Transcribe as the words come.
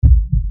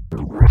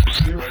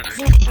In-depth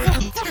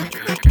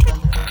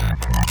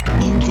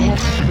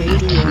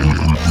radio.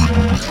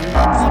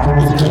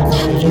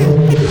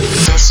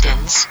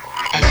 Distance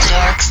and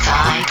Dark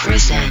Side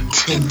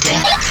present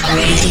In-depth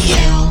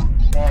radio.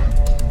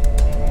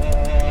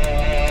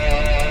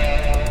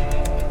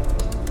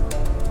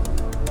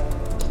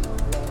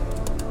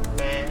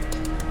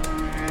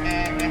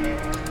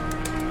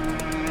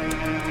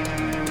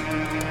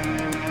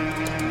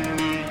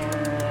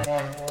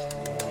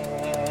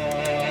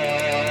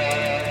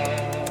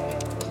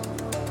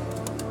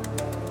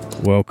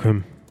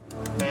 Welcome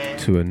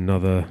to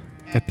another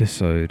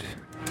episode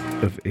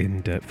of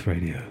In-Depth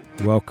Radio.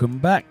 Welcome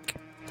back.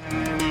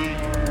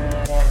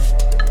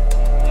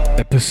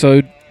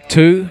 Episode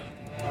 2,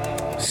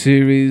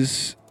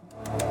 Series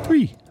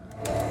 3.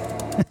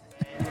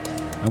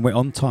 And we're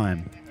on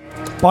time.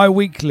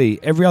 Bi-weekly,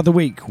 every other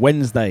week,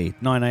 Wednesday,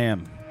 9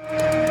 a.m.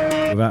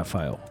 Without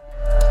fail.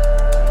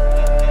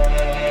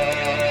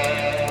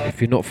 If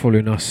you're not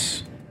following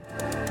us,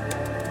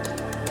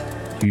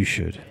 you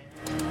should.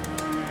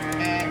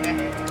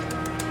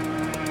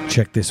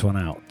 Check this one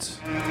out.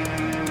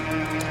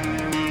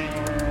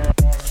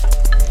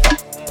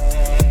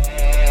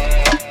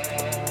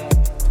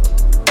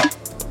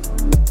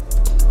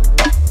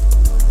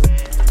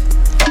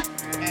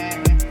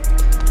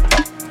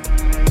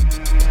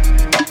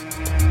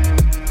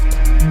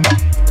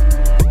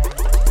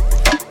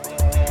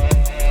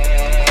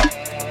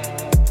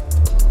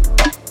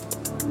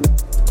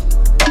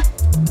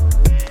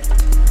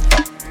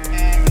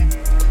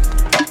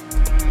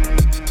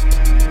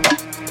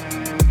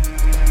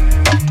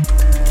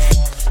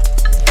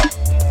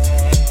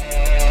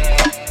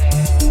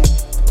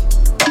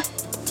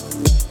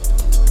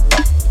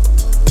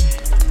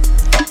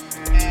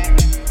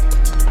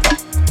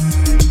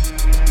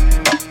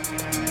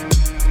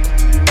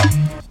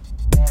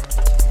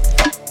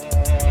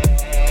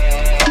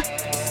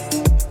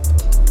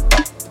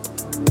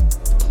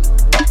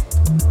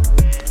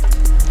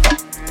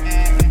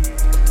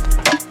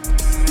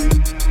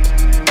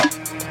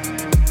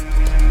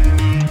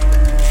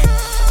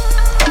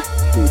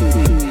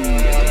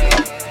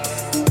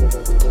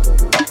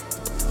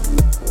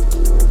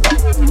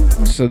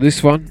 So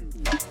this one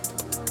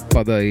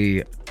by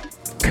the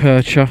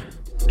Kircher,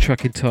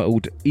 track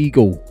entitled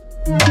Eagle.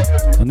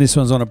 And this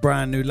one's on a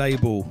brand new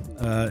label,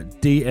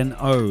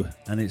 DNO,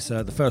 and it's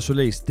the first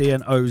release,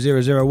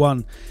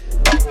 DNO001.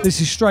 This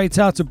is straight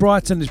out of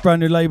Brighton, this brand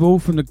new label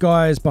from the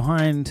guys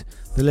behind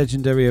the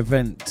legendary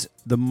event,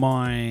 The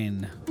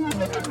Mine.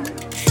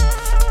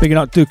 Bigging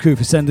up Dooku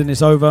for sending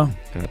this over.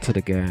 Out to the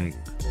gang.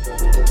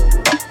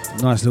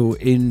 Nice little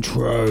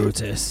intro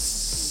to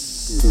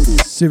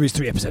Series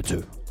 3, Episode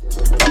 2.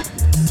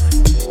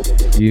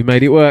 You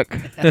made it work.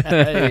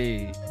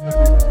 Hey.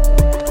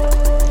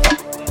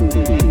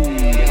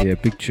 Yeah,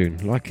 big tune,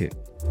 like it.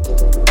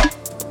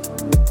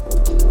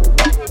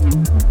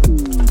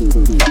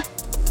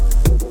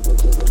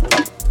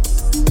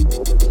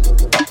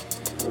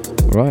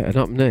 Right, and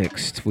up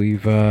next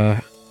we've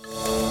got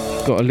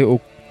a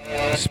little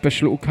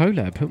special little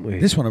collab, haven't we?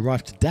 This one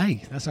arrived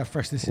today. That's how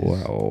fresh this is.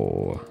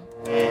 Wow.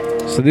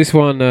 So this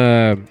one,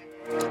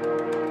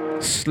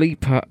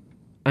 Sleeper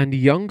and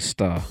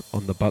Youngster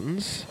on the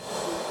buttons.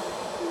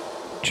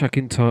 Track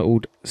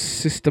entitled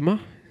Systema.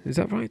 Is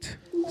that right?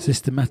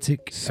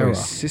 Systematic So error.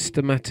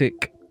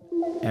 Systematic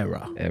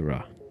Error.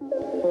 Error.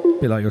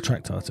 Bit like your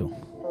track title.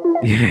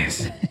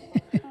 Yes.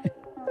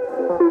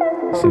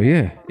 So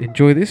yeah,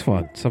 enjoy this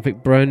one. Something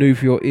brand new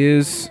for your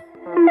ears.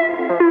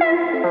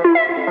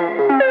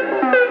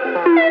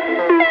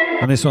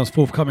 And this one's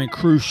forthcoming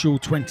Crucial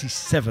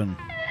 27.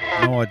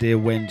 No idea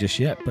when just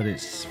yet, but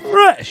it's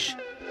fresh.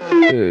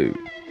 Ooh.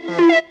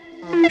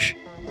 Shh.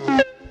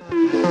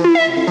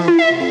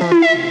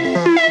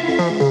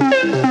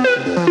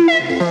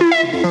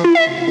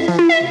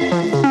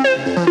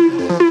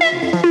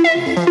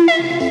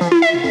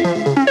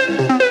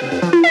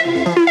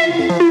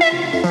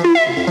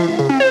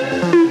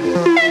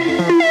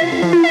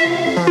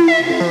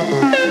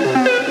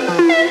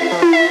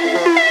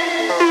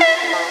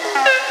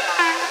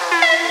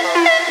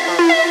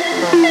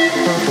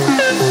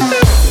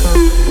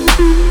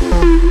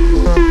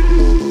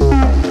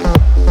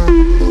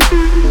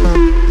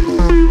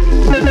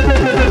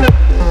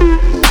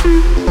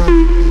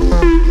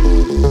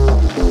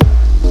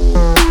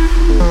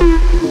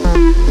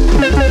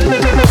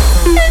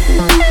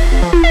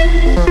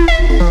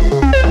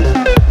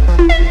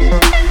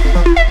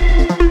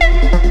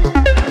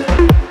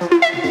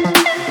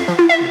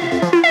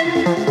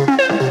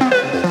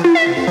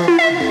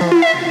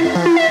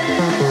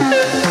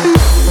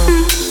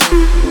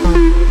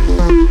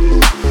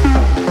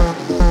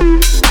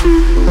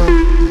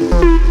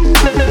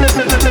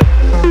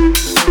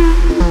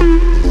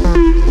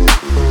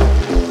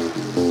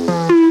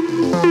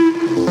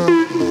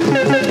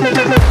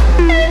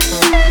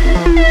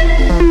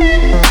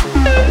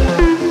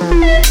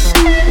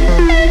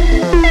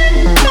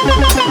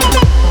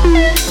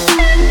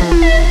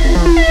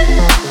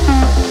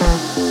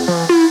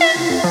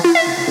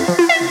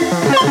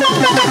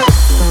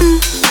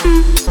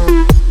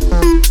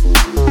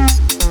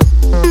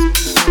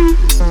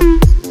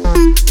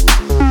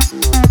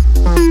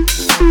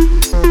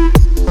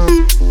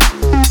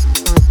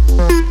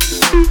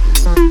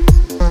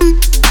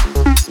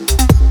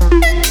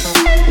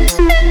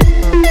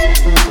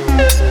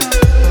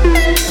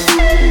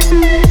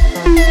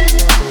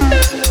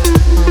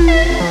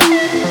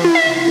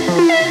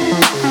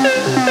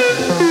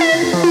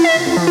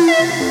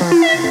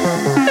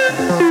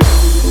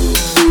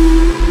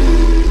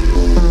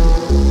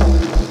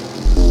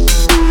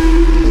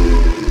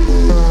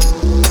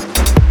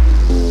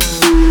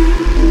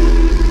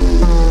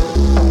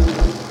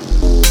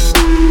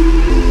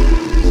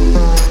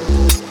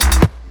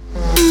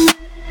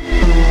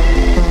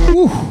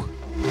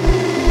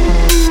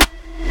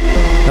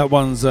 That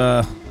one's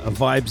a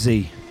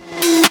vibesy.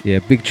 Yeah,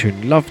 big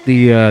tune. Love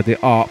the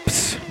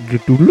arps.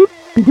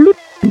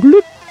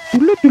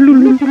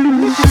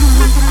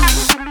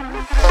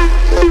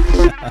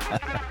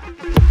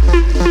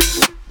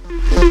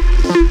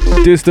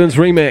 Distance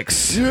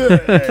remix.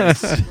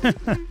 Yes.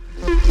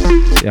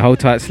 Yeah, hold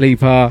tight,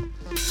 sleeper.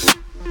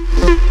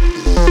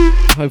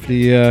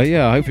 Hopefully,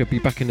 hopefully I'll be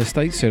back in the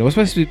States soon. I was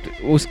supposed to.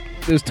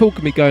 There's talk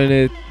of me going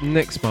there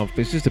next month,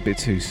 but it's just a bit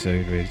too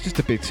soon, really. It's just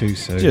a bit too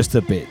soon. Just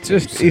a bit too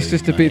soon. It's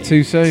just a bit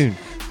too soon.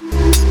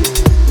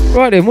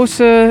 Right then, what's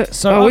So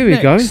oh, here we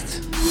go.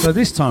 So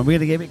this time we're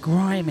gonna get a bit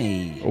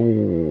grimy.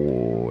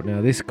 Oh,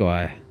 now this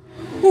guy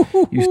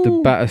used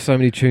to batter so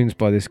many tunes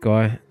by this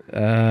guy.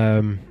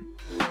 Yeah,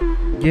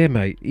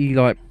 mate, he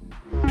like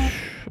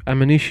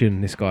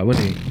ammunition. This guy,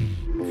 wasn't he?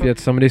 If you had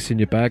some of this in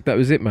your bag, that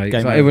was it, mate.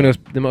 It's like everyone else,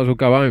 they might as well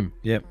go home.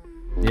 Yep.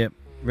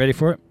 Ready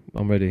for it?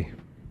 I'm ready.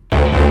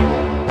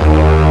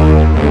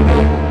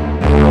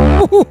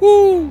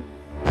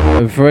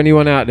 And for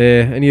anyone out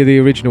there, any of the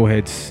original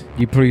heads,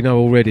 you probably know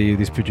already who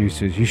this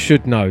producer is. You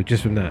should know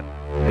just from that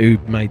who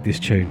made this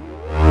tune.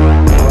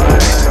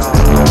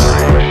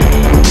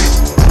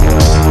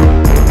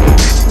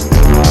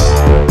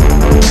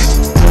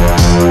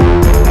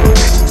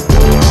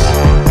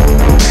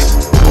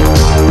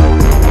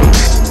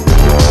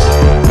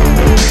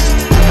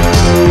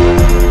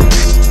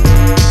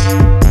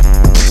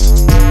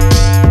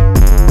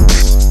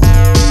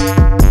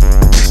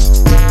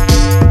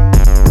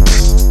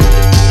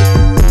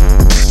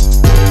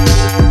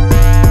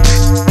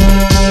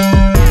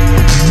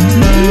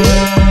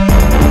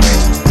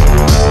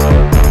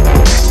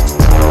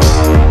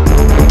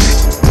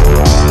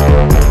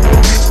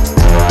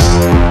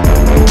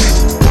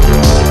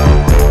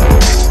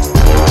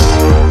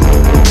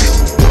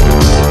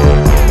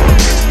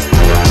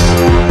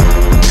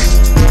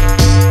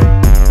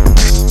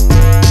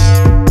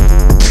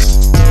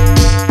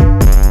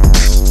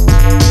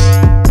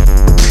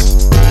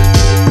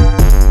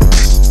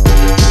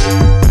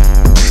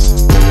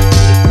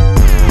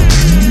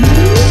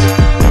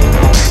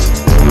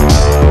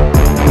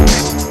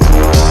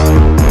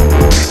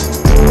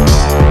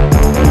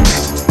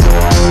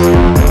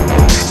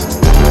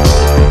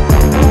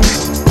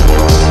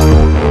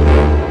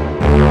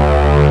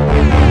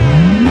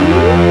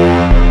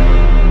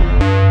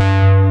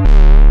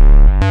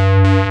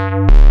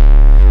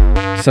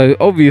 So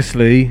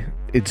obviously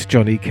it's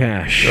Johnny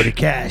Cash. Johnny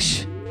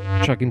Cash.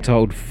 Track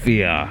entitled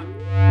Fear.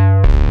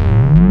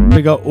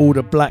 We got all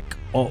the Black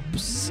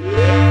Ops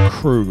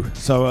crew.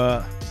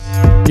 So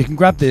you can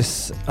grab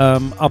this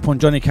up on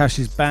Johnny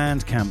Cash's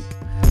Bandcamp,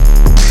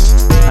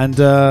 and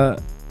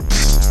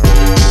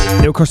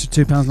it'll cost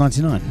you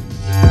 £2.99.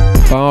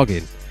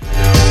 Bargain.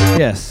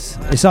 Yes,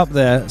 it's up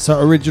there.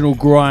 So original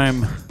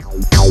grime.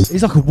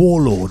 He's like a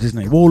warlord, isn't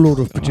he? Warlord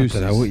of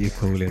producers. I don't know what you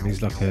call him.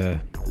 He's like a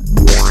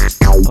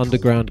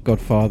underground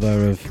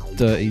godfather of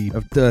dirty,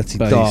 bass,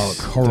 dark,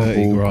 horrible,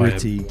 dirty grime.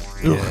 gritty.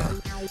 Yeah.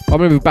 I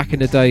remember back in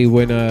the day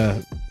when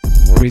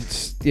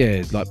Rinse,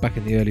 like back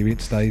in the early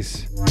Rinse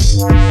days,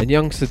 and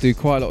Youngster do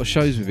quite a lot of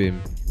shows with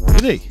him.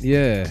 Did he?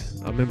 Yeah,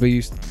 I remember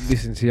used to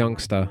listen to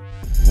Youngster.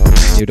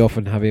 You'd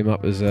often have him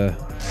up as a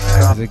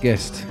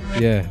guest.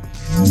 Yeah,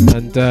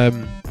 and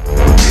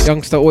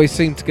Youngster always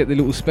seemed to get the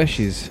little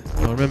specials.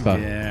 I remember.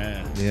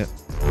 Yeah.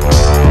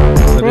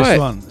 So this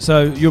one.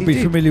 So you'll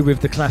be familiar with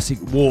the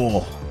classic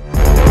War.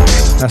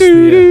 That's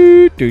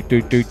and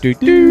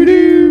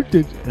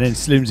then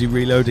Slimsy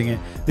reloading it.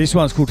 This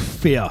one's called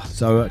Fear.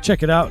 So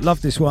check it out.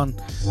 Love this one.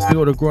 We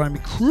got a grimy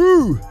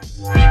crew.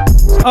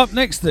 Up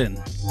next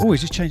then. Oh,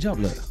 he's just changed up.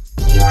 Look.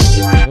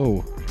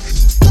 Oh.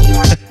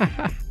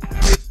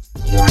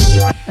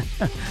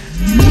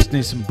 Just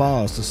need some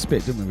bars to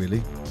spit, don't we?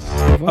 Really.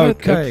 Have I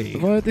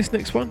heard this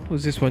next one? Or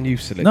was this one you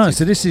selected? No.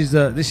 So this is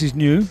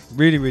new.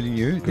 Really, really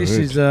new. Good. This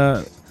is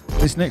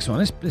this next one.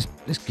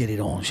 Let's get it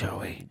on, shall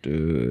we?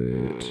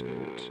 Do it.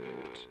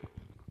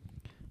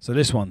 So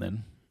this one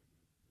then.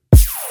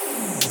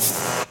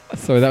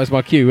 Sorry, that was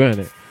my cue, weren't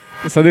it?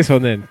 So this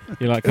one then.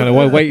 You're like kind of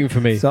waiting for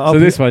me. So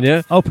this one,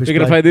 yeah? I'll push You're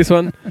going to play play this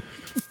one?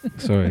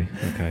 Sorry.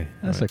 Okay.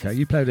 That's right. okay.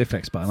 You play the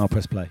effects button. I'll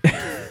press play.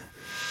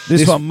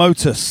 This one,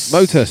 Motus.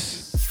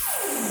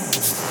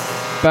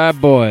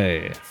 Bad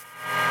boy.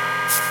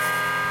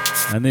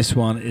 And this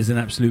one is an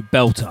absolute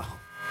belter.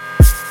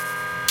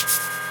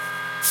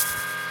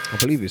 I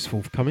believe it's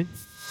forthcoming.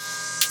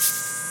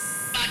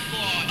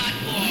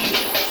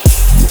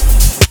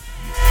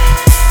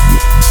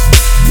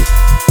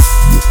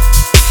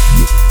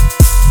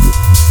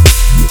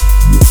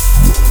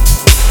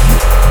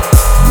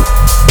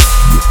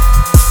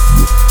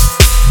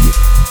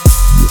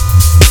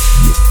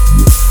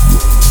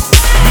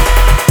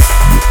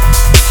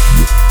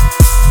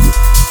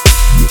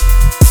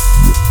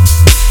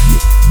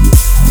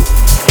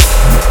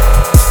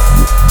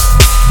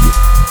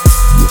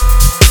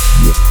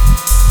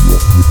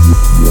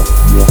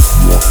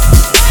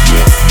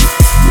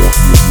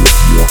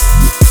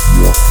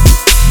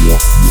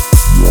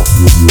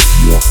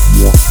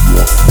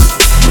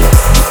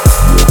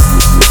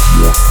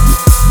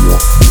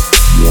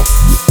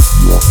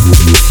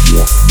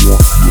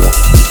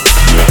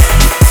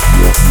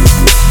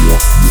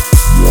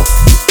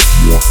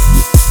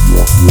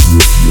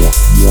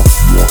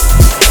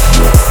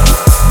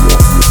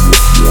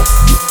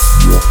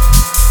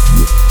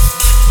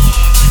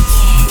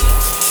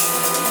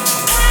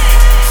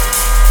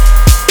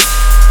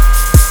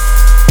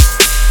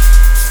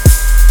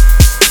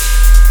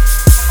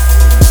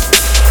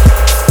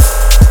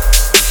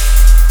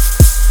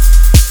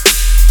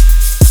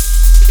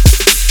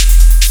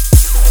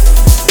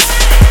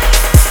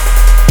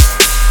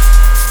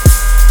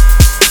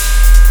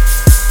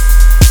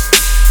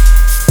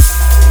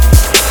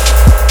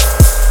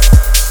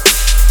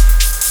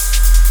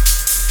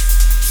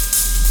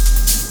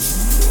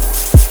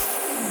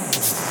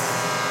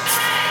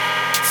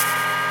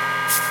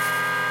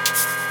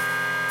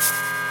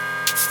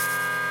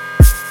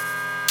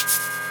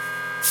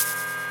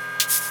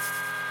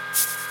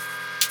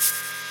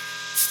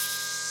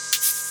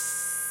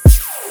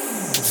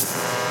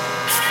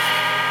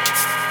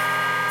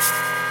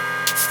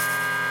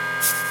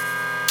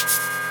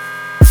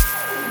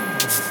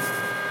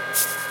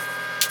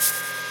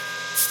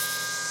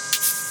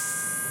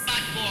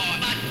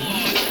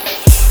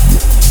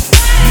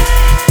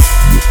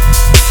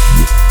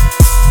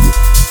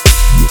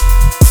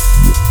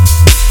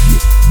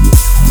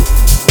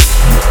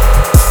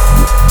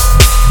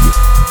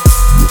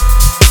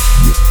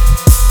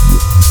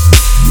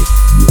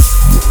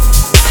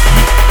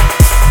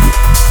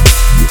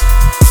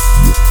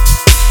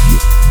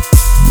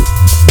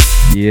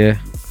 Yeah.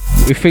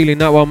 We're feeling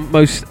that one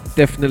most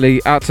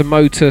definitely. Out to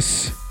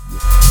Motus.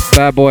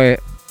 Bad boy.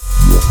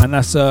 And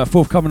that's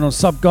forthcoming on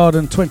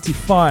Subgarden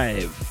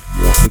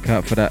 25. Look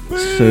out for that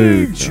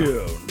soon.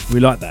 We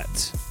like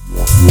that.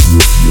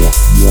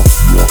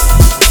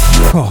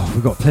 Oh,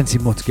 we've got plenty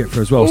more to get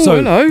through as well. Oh, so,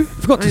 hello.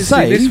 Forgot to I didn't see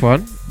say, this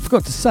one.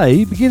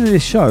 beginning of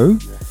this show,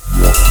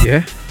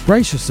 Yeah.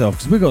 brace yourself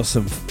because we've got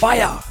some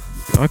fire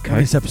Okay. on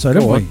this episode, Go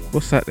haven't on. we?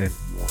 What's that then?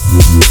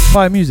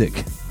 Fire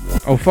music.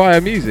 Oh,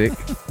 fire music.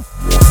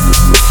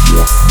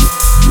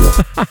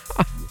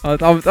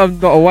 I'm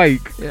not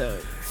awake. Yeah.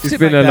 It's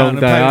been a long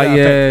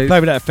day. Play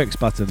with that effects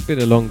button. It's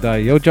been a long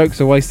day. Your jokes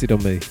are wasted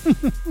on me.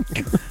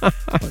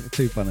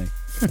 Too funny.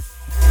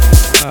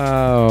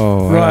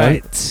 Oh,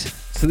 Right.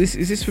 So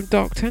is this from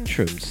Dark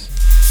Tantrums?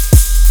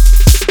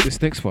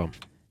 This next one.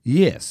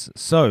 Yes.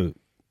 So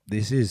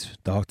this is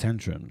Dark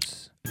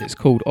Tantrums. It's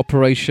called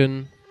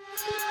Operation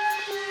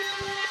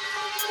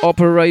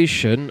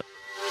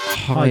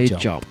High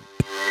Jump.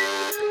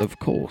 Of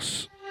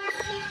course.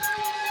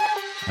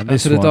 And As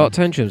this for the one, Dark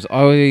Tantrums,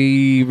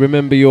 I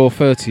remember your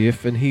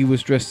 30th, and he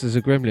was dressed as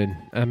a gremlin,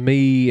 and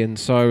me and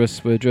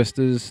Cyrus were dressed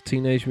as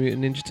Teenage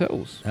Mutant Ninja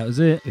Turtles, that was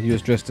it. and you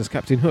was dressed as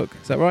Captain Hook.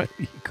 Is that right?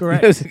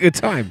 Correct. It was a good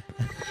time.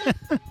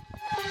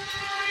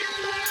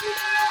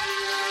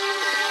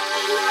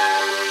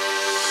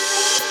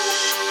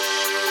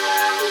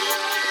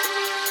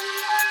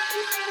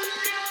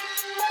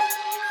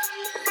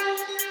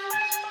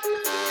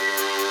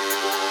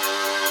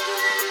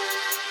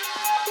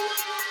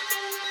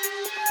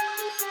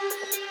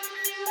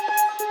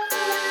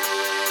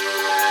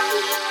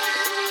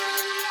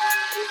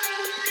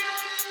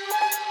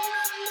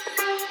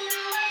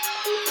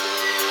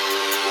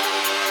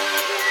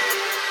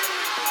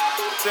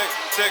 Tick,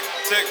 tick,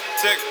 tick,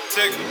 tick,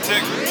 tick, tick,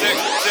 tick, tick,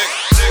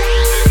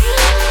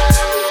 tick.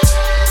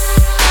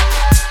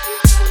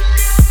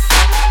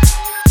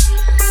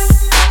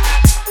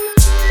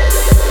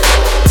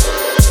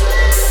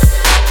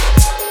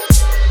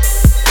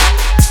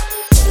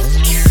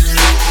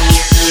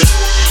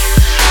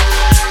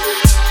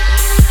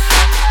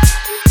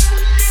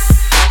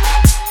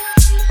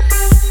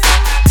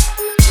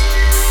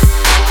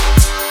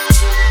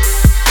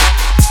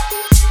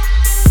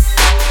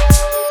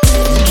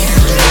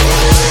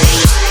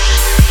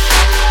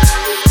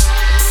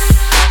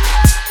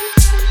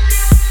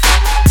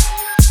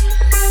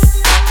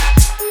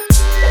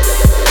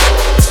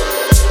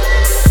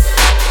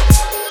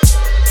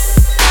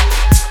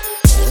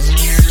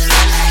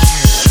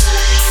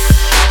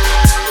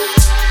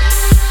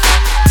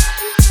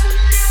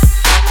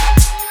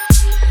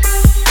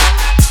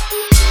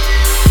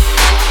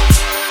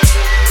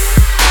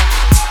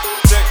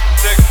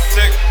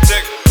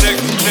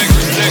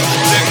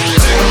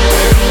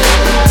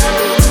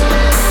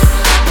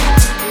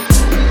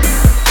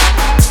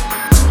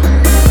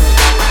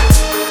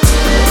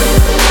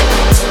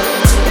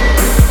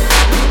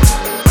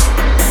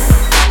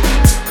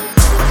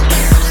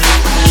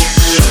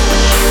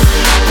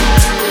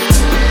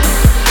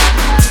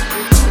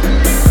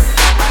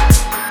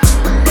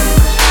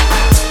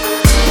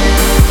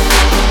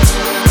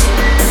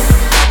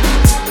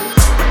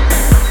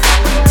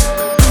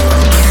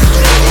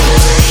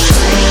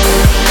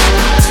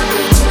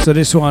 So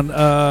this one,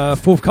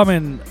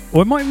 forthcoming,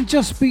 or it might even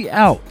just be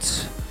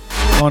out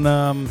on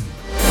the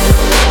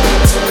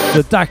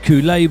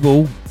Daku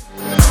label.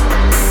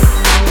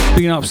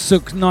 Picking up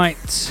Sook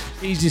Knight,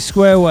 Easy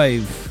Square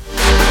Wave,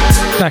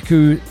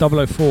 Daku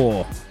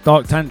 004,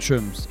 Dark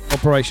Tantrums,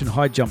 Operation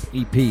High Jump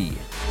EP.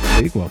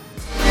 Big one.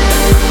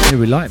 Yeah,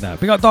 we like that.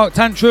 Big up Dark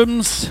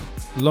Tantrums,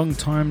 long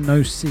time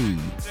no see.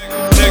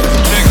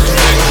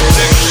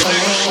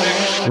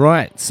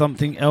 Right,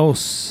 something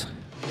else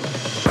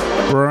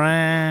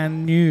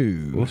brand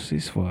new. What's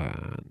this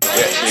one? We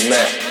actually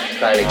met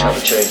playing each other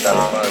tunes down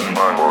the phone.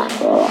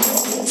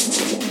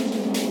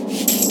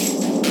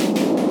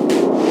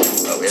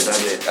 But we had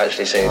only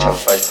actually seen each other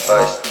face to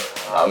face.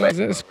 I met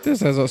This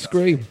sounds like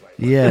Scream.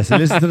 Yeah, so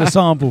listen to the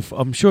sample.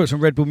 I'm sure it's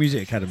from Red Bull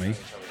Music Academy.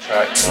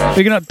 track.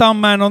 Picking up Dumb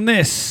Man on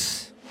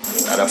this.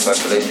 And our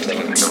first release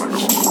thing.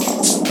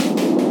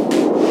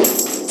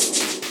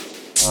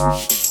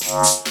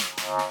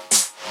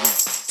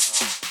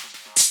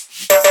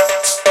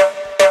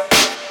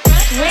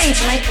 Really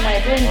Jamaican way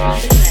of doing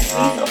things, isn't it?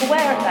 Are you sort of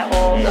aware of that,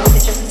 or is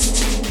it just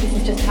this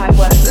is just how it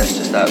works? That's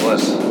just how it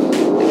was. He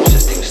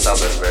was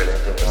stubborn, really.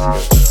 Didn't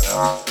want to do anything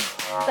else.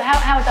 So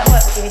how would that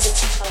work? Would you just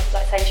kind of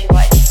like say to you,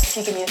 right, if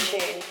you give me a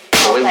tune,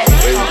 I'll We play it, you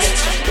can't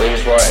listen to it?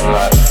 was writing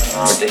like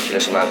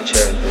ridiculous amount of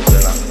tunes. We was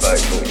doing like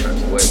 30, 40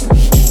 tracks a week.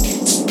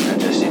 And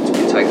just you'd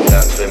take them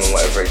down to him and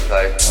whatever he'd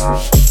play.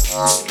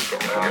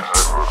 Get around.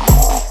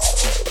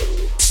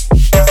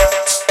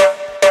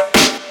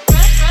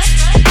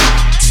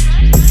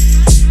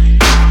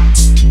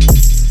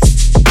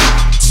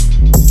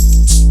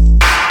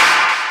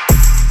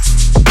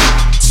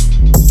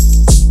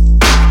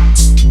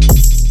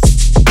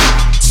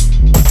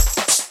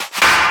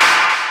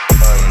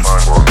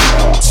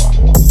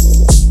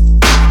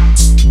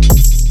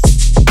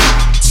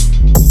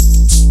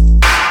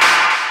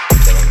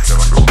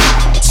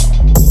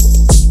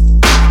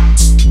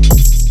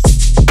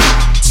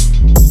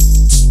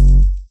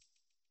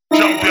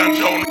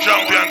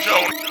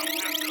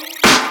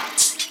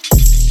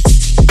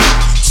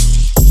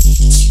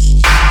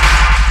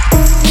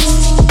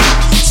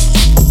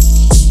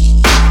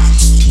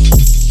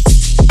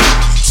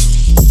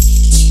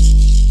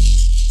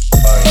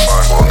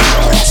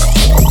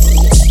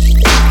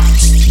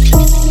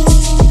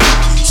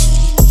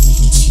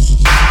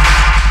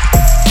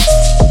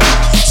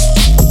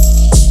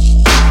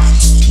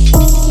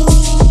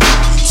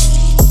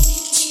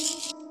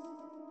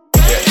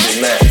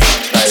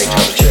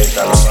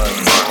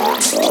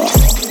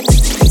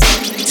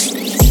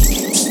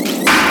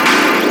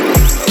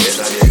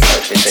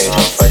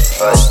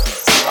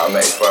 first, I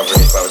met his brother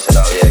and his brother said,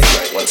 oh yeah,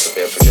 he wants to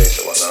be a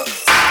producer, whatnot.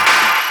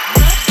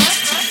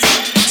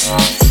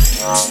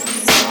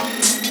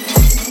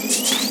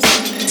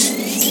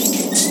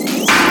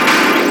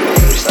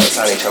 We started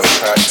playing each other's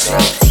tracks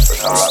and then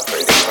become like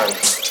pretty good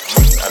friends.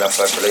 And our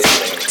first release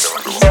thing.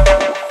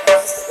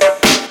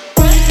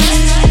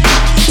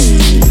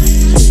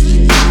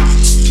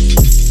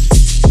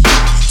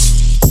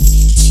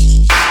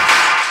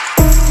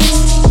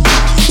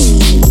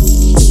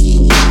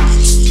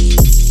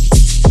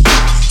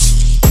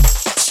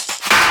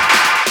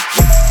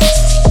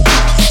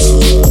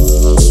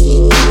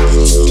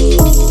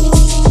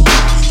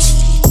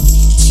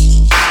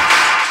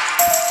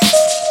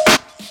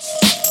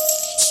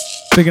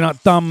 Picking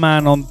up Dumb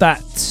Man on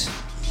that.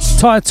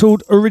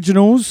 Titled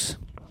Originals.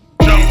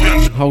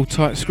 Hold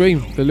tight,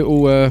 Scream. The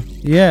little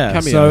Yeah,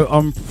 cameo. so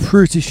I'm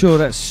pretty sure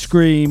that's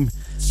Scream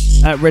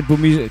at Red Bull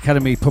Music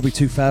Academy, probably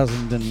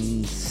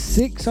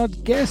 2006,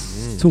 I'd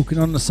guess. Talking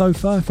on the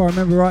sofa, if I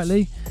remember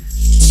rightly.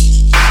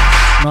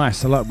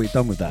 Nice, I like what we've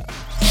done with that.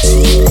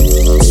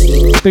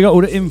 Big up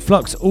all the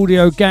Influx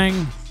Audio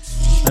gang.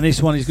 And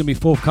this one is going to be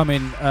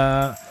forthcoming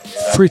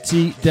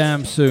pretty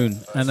damn soon.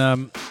 And I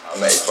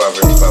met his brother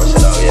and his brother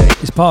said, oh yeah.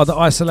 it's part of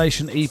the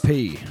Isolation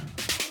EP.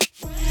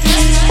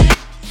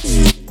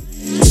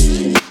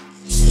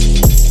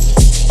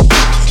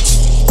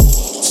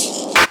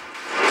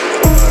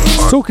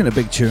 Talking of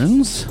big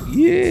tunes.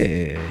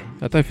 Yeah.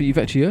 I don't think you've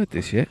actually heard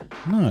this yet.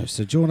 No,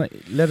 so do you want to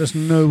let us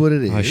know what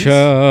it is? I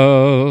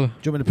shall. Do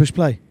you want me to push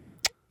play?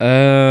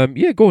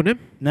 Yeah, go on then.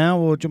 Now,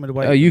 or do you want me to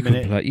wait Oh, a you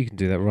minute? can play. You can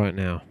do that right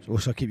now. Or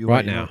shall I keep you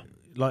Right waiting? now.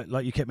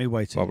 Like you kept me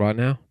waiting. What, right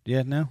now?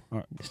 Yeah, now? All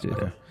right. Let's do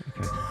Okay.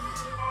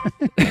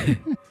 that. Okay.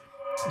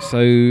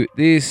 So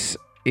this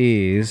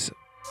is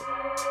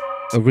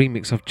a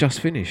remix I've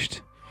just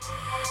finished,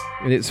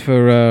 and it's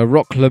for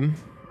Rocklum,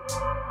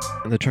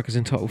 and the track is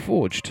entitled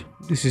Forged.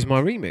 This is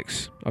my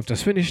remix. I've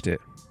just finished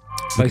it.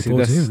 Looking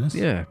forward to hearing this.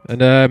 Yeah,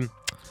 and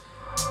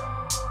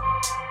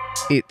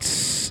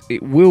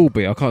it will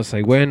be. I can't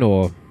say when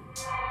or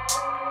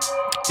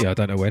I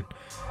don't know when,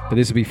 but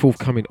this will be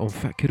forthcoming on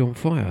Fat Kid on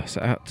Fire.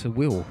 So out to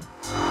Will.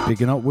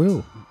 Bigging up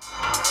Will.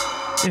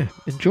 Yeah,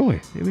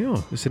 enjoy. Here we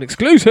are. It's an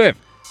exclusive.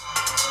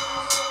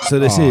 So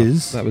this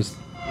is that was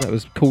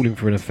calling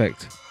for an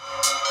effect.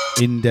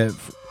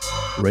 In-Depth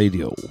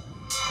Radio.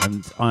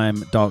 And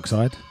I'm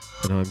Darkside.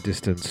 And I'm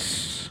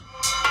Distance.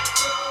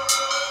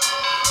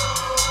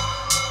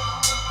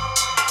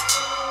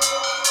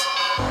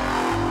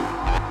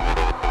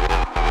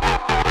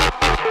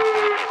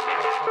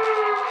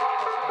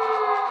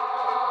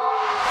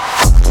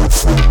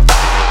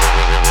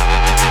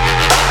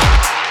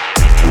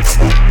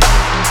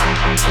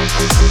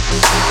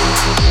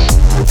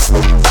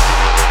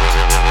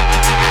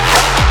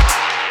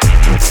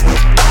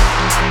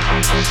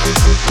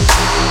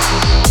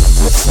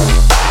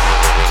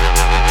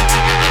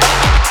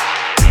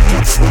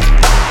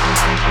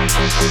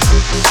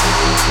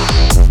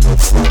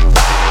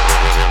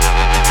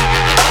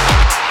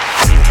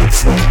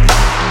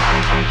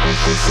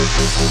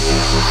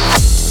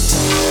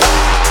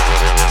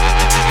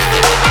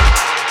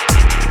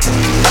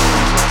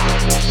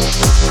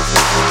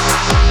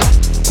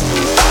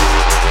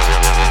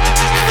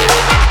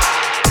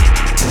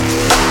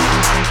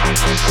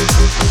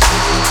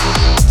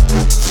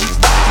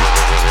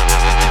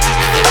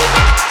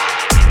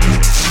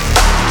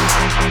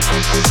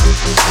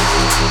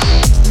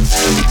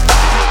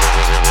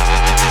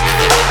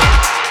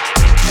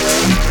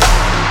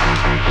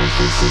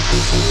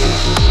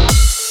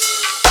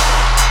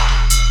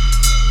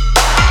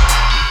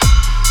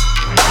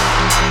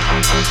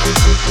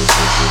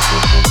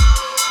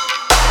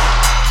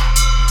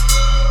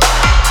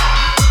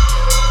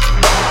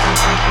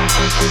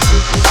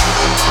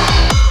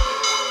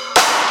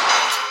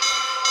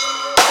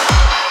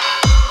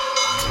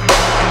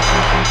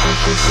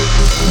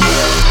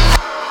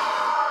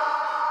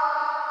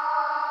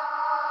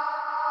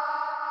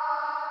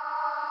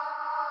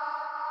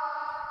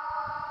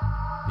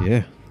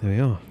 Yeah, there we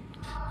are.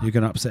 You're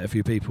going to upset a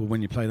few people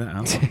when you play that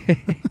out.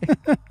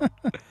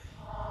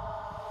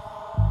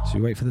 So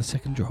you wait for the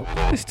second drop.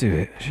 Let's do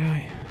it, shall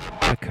we?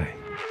 Okay.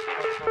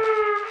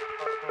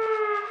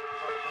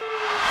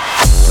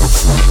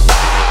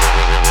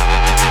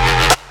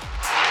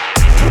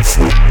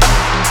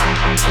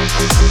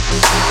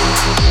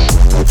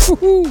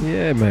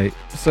 Yeah, mate.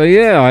 So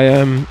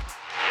yeah,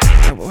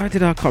 why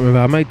did I can't remember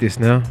how I made this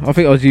now. I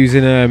think I was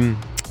using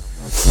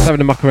having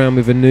to muck around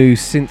with a new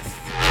synth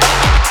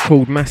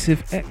called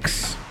Massive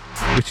X,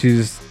 which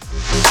is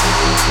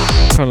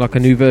kind of like a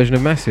new version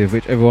of Massive,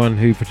 which everyone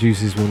who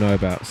produces will know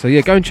about. So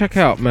yeah, go and check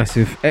out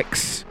Massive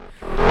X.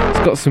 It's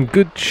got some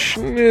good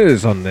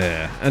schnoz on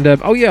there. And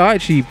oh yeah, I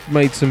actually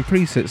made some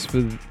presets for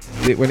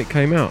it when it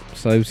came out.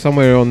 So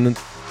somewhere on the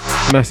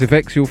Massive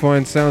X you'll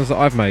find sounds that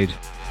I've made.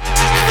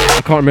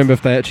 I can't remember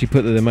if they actually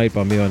put that they're made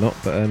by me or not,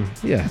 but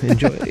yeah,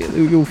 enjoy it.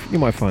 You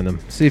might find them.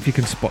 See if you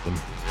can spot them.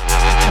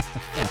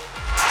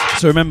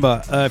 So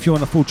remember, if you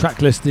want a full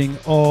track listing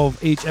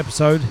of each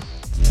episode,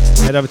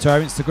 head over to our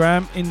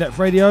Instagram, In Depth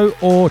Radio,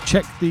 or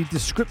check the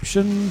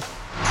description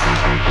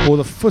or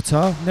the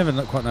footer, never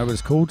quite know what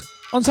it's called,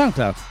 on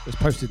SoundCloud. It's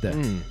posted there.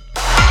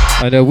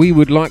 And we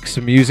would like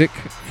some music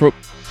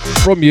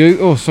from you.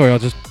 Oh, sorry, I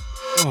just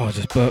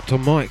burped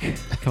on mic. You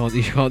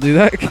can't do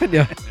that, can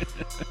you?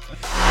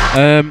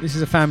 This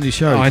is a family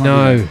show. I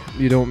know.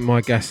 You don't want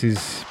my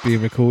gases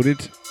being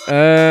recorded.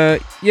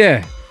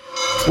 Yeah.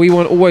 We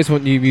always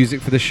want new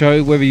music for the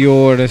show, whether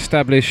you're an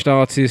established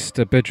artist,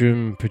 a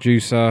bedroom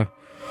producer,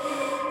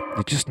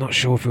 you're just not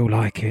sure if you'll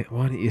like it.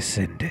 Why don't you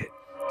send it?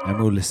 And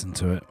we'll listen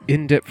to it.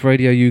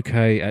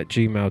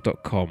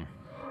 indepthradiouk@gmail.com.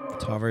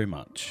 Thank you very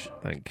much.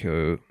 Thank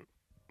you.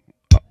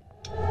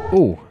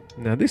 Oh,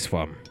 now this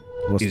one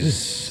What's is...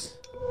 this?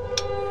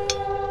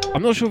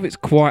 I'm not sure if it's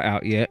quite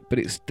out yet, but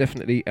it's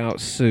definitely out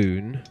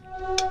soon.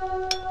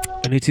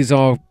 And it is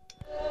our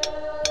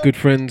good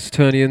friends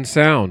Turnian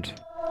Sound.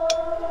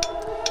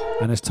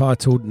 And it's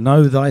titled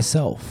Know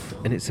Thyself.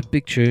 And it's a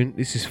big tune.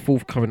 This is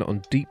forthcoming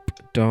on Deep,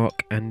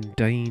 Dark and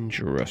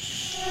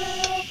Dangerous.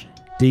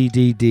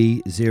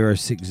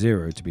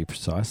 DDD060 to be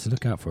precise, so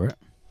look out for it.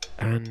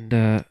 And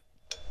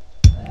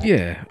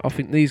yeah, I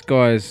think these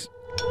guys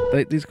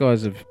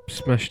have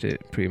smashed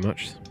it pretty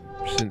much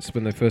since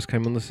when they first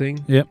came on the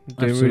scene. Yep,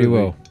 doing absolutely. really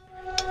well.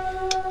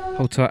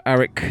 Hold tight,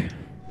 Eric.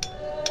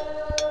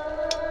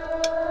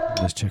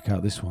 Let's check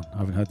out this one. I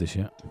haven't heard this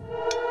yet.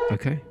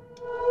 Okay.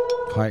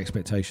 High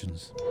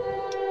Expectations.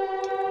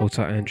 Hold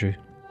tight, Andrew.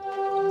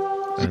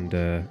 And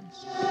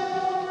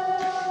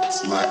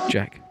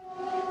Jack.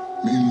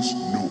 Means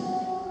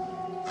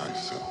know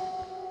thyself.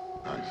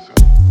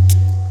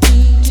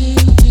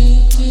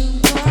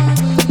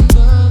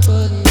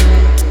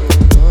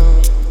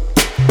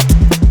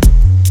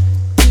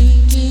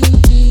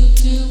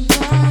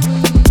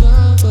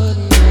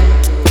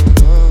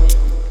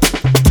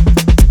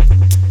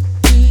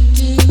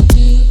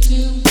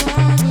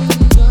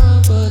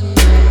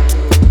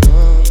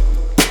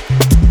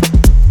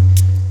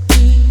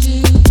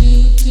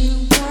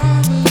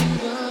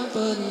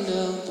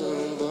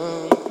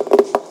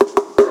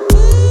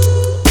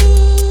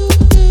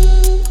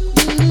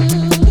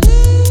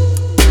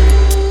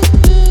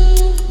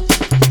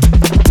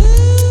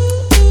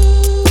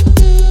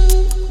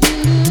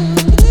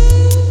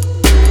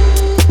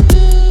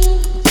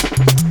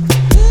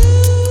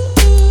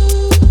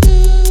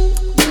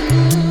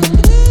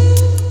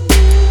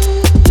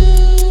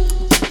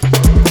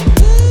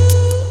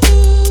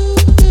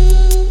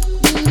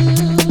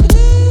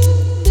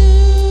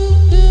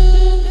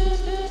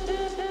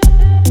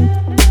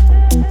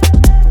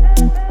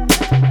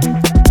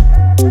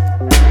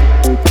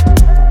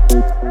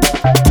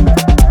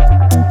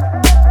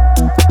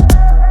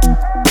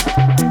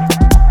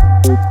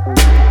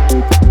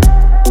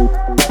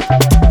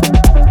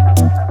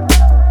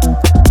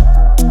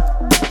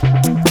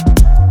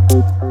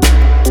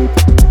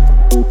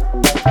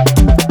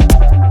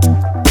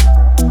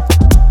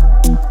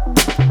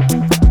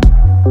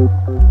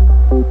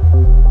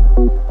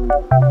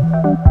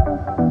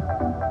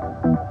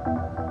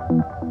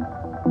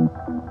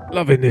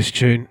 Loving this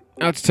tune.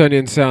 Out to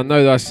Turnian Sound,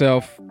 Know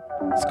Thyself.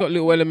 It's got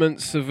little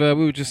elements of, we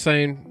were just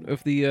saying,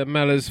 of the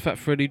Maller's Fat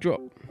Freddy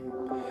drop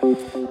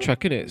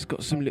track in it. It's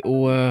got some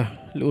little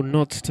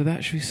nods to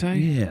that, should we say?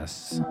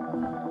 Yes.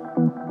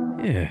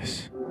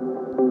 Yes.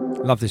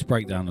 Love this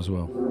breakdown as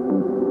well.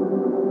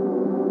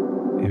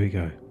 Here we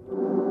go.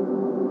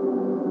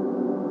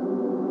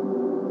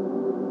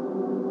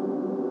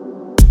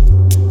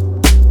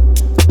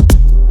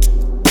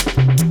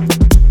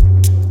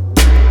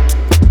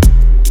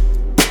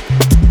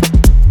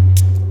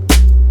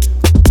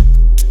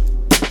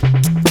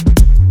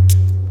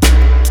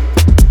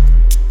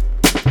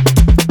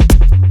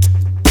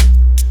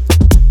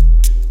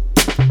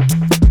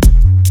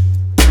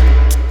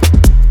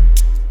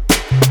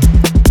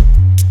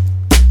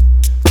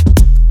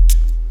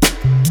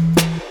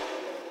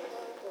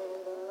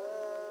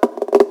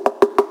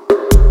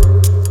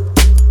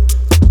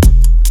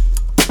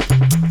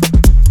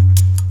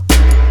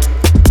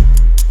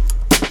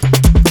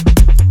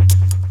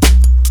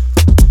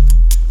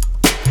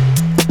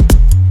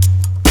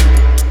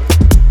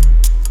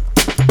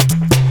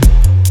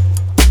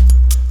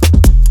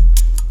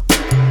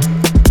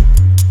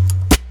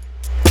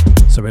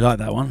 Like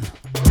that one.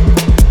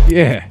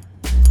 Yeah.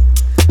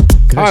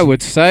 I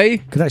would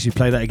say. Could actually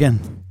play that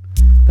again.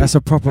 That's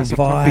a proper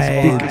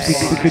vibe.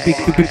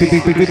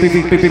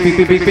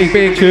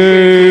 Big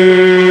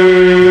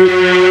tune.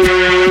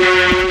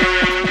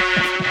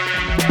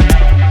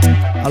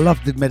 I love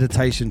the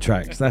meditation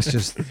tracks. That's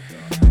just, you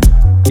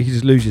can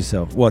just lose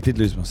yourself. Well, I did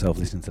lose myself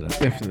listening to that.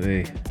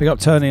 Definitely. Big up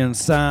Turnian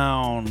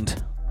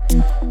Sound.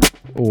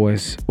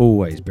 Always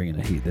bringing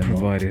the heat. Then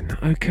providing.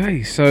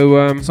 Okay,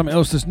 so something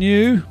else that's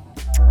new.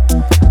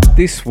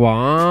 This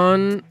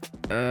one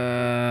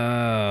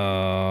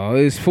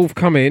is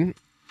forthcoming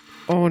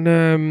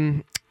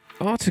on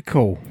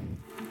Article.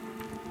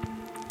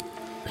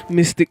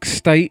 Mystic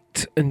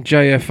State and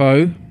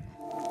JFO.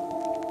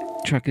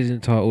 Track is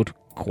entitled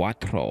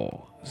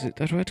Quattro. Is it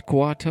that right?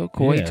 Quattro?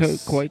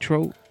 Yes.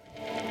 Quattro?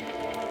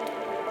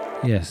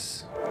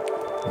 Yes,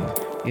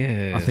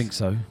 Yeah. I think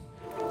so.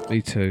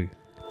 Me too.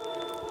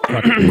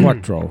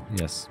 Quattro,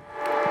 yes.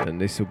 And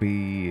this will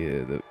be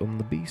on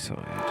the B side.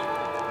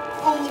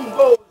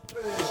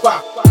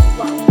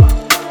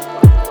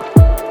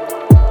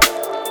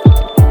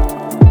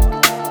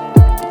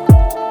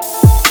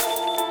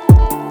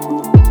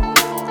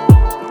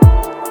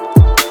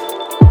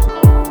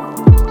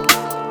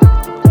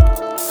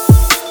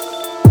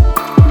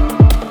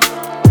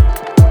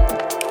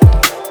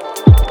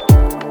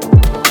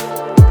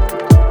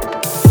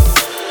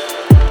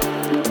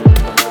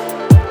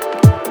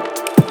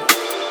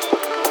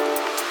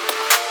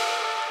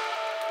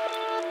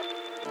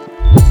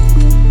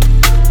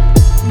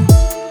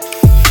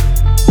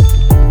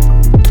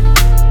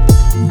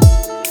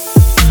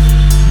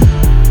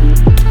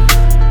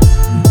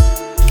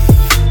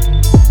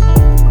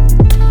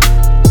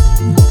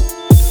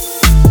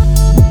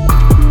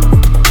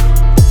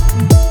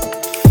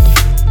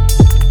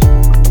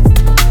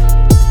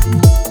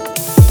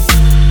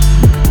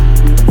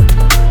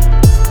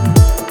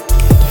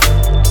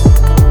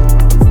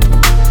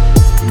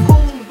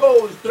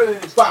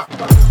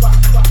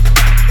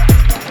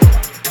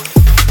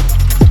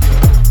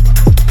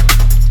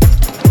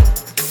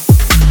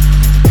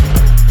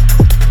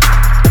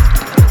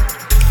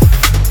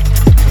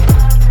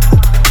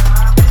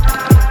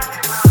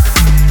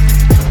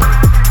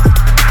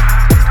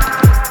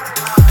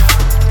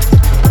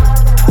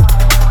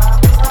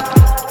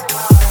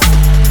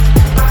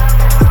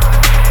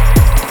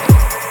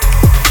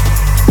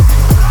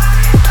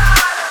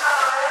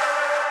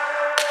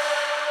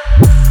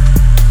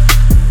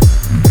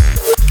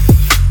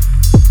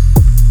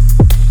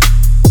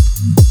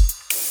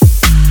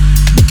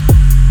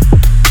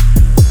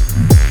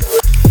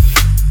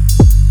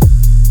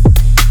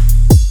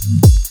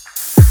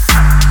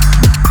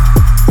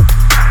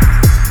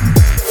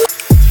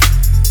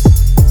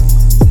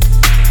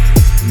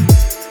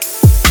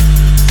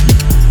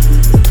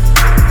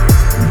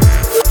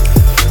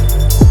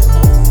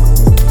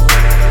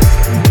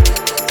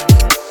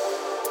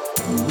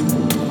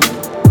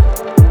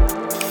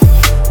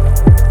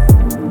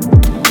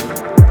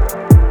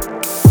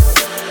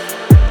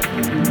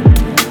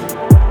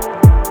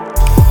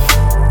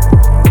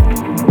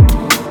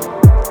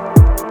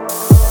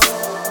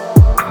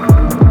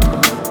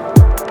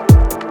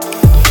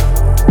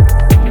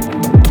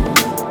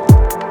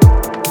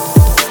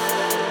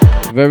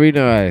 Very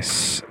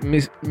nice.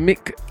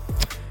 Mystic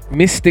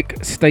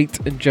State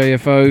and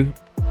JFO.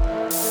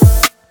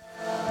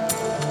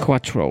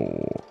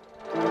 Quattro.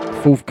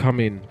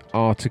 Forthcoming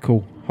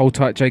article. Hold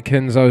tight, J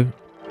Kenzo.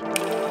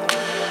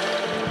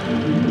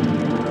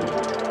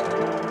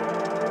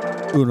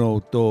 Uno,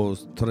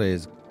 dos,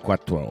 tres,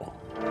 cuatro.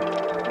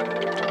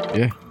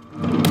 Yeah.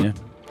 Yeah.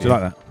 Do you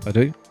like that? I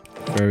do.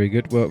 Very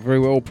good. Well, very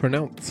well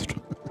pronounced.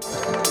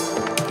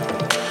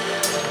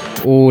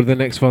 Oh, the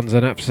next one's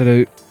an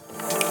absolute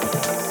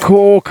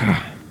corker.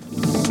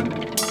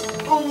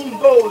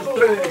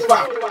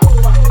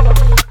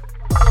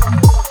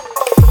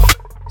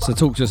 So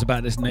talk to us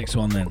about this next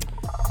one then.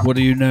 What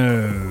do you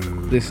know?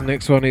 This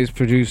next one is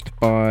produced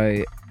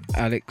by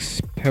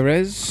Alex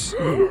Perez.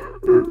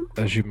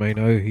 As you may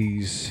know,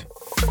 he's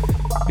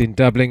been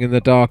dabbling in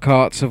the dark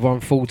arts of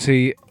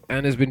 140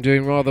 and has been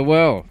doing rather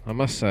well, I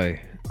must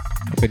say.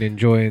 I've been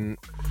enjoying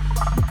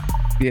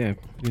his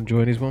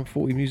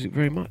 140 music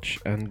very much,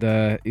 and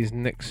his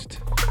next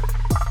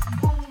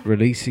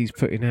release he's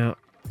putting out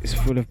is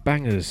full of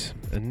bangers,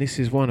 and this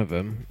is one of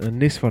them,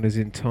 and this one is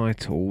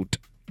entitled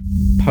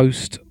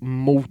Post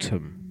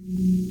Mortem.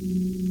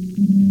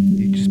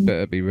 You just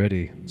better be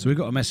ready. So we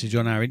got a message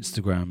on our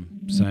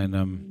Instagram saying,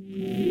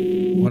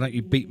 why don't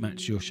you beat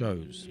match your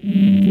shows?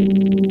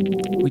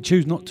 We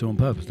choose not to on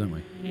purpose, don't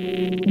we?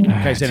 In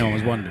case anyone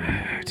was wondering.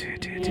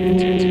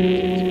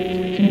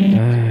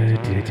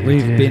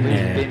 We've been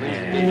there.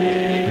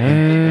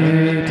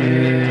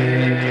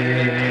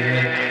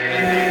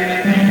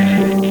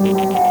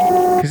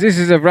 Because this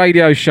is a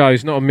radio show,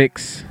 it's not a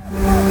mix.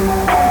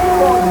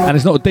 And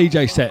it's not a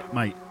DJ set,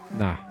 mate.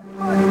 Nah.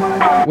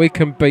 We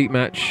can beat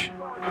match.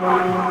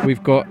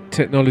 We've got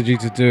technology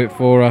to do it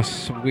for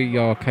us. We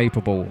are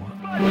capable.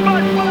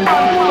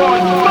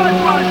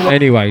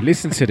 Anyway,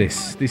 listen to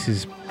this. This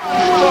is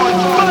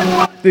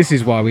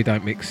why we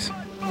don't mix.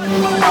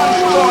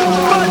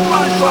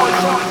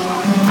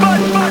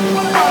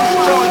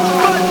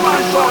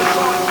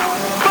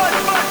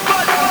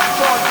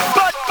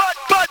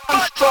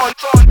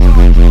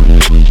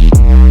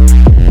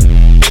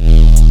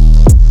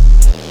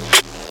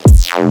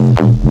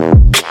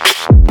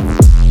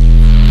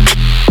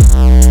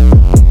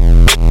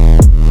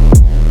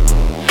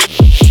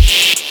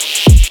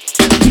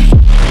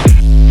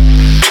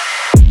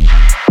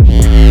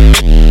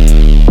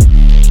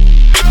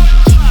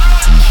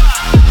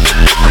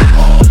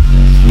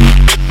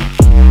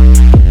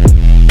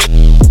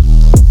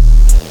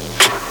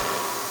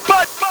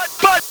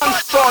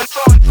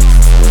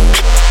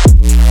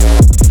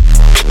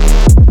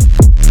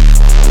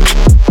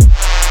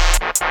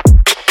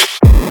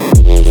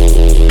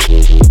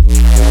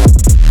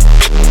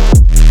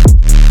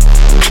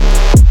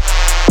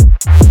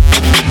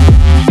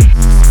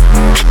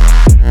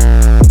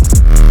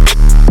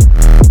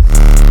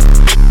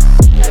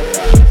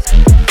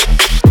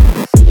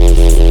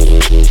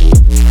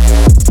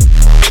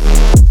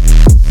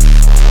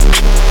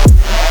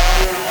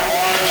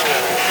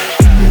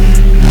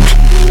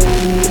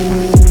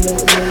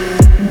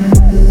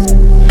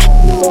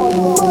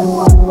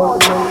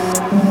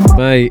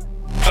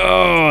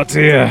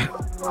 dear.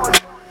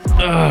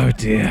 Oh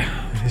dear.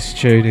 This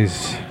tune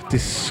is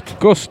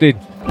disgusting.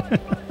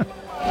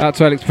 Out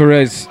to Alex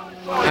Perez.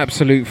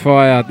 Absolute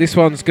fire. This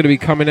one's going to be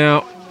coming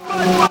out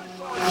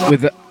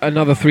with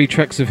another 3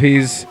 tracks of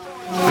his,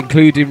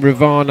 including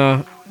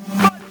Ravana.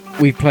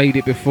 We've played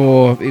it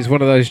before. It's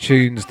one of those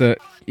tunes that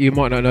you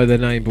might not know the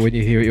name, but when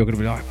you hear it, you're going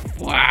to be like,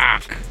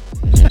 fuck.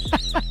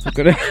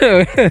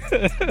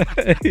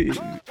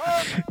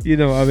 You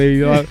know what I mean?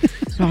 You're like,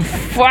 oh,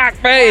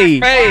 fuck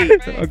me.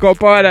 I got to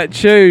buy that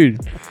tune.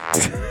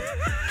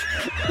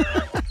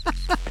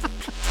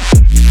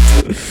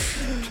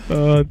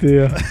 Oh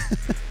dear.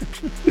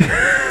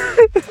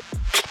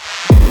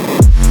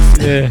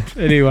 Yeah,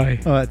 anyway.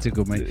 Oh, that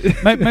tickled me.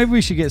 Maybe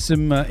we should get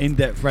some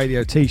in-depth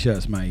radio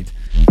t-shirts made.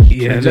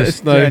 Yeah, let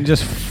us know. And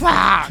just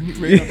fuck.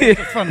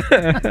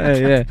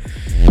 Yeah.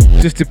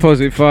 Just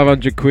deposit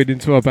 500 quid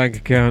into our bank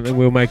account and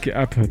we'll make it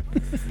happen.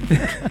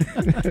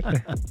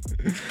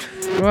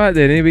 Right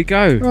then, here we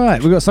go.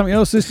 Right, we've got something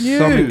else that's new.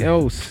 Something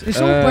else. It's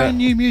all brand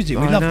new music.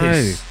 We love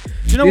this.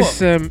 Do you know what?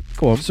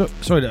 Go on.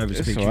 Sorry to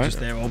overspeak you just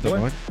there, old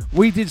boy.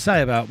 We did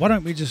say about, why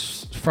don't we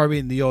just throw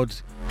in the odd,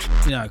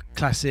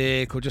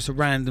 classic or just a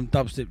random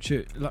dubstep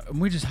tune? And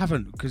we just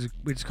haven't, because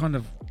we just kind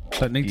of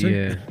don't need to.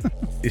 Yeah,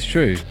 it's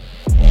true.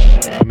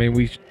 I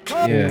mean,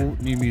 All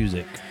new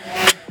music.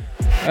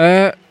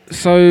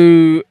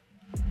 So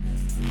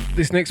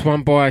this next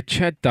one by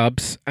Chad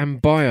Dubs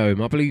and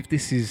Biome. I believe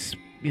this is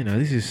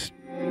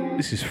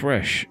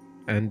fresh,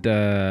 and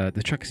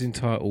the track is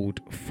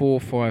entitled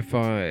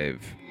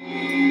 455.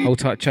 Hold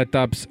tight, Chad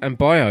Dubs and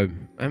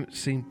Biome. I haven't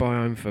seen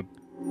Biome for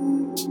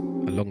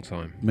a long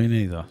time. Me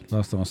neither.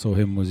 Last time I saw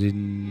him was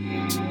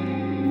in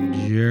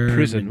Germany.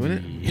 Prison,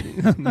 wasn't it?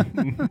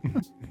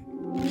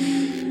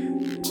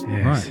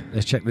 Yes. Right,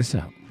 let's check this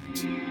out.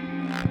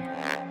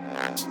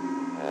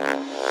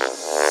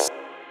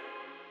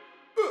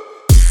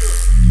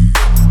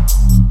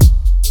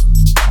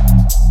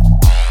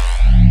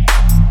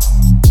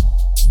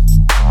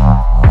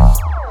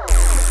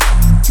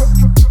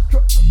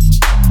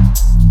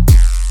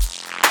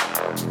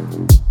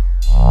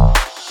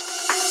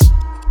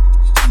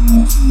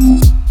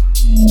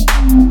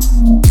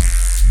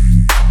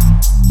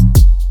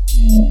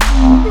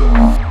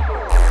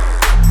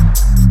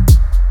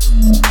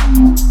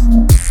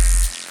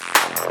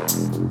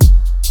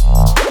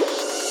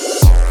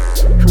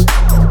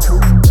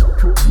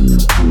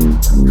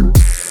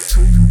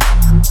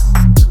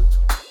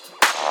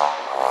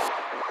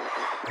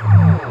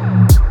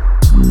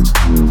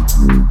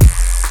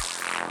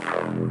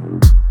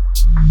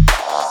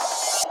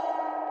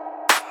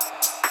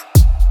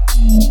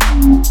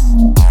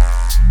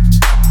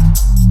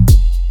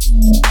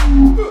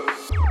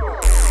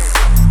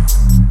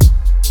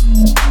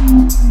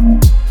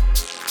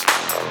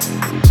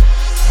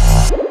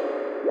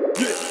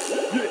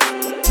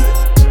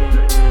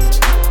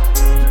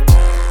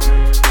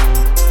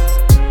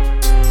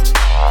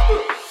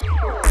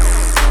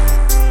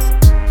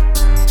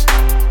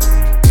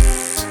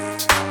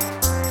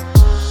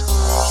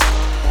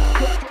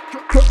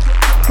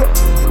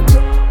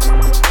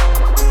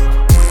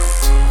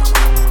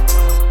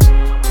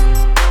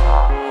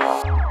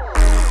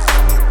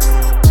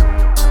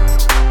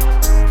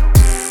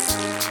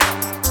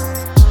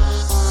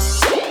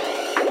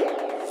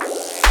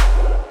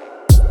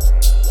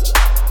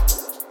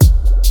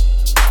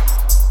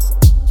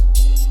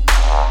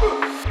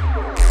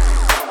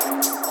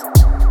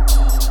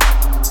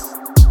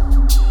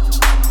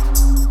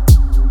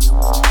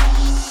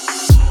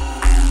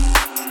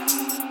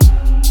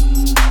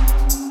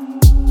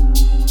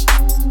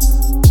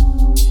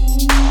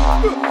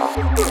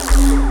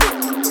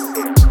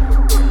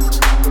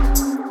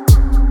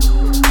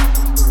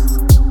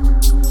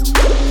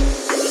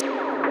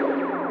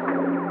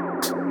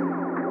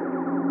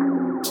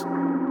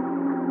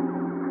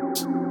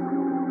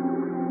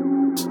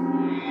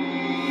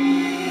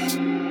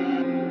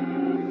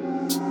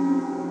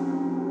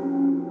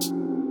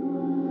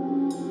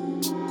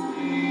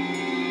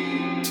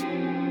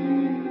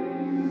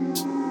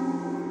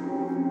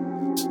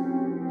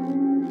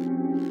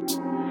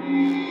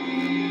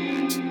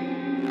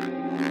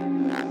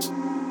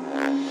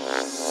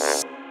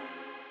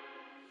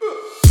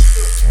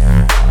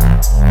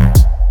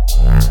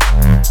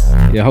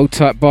 Yeah, hold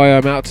tight,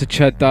 Biome. Out to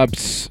Chad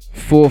Dubs.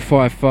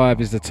 455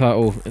 is the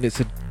title, and it's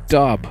a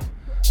dub.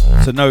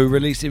 So no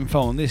release info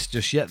on this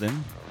just yet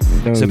then?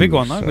 No, it's a big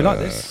one though, we like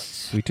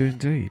this. We do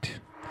indeed.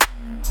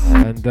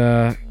 And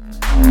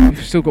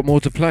we've still got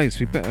more to play, so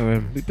we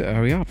better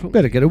hurry up.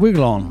 Better get a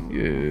wiggle on.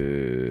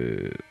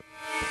 Yeah.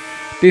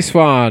 This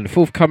one,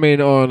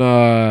 forthcoming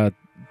on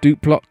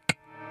Duplock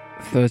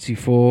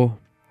 34.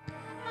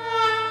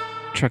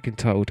 Track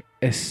entitled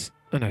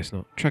Oh no, it's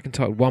not. Track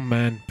entitled One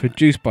Man,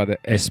 produced by the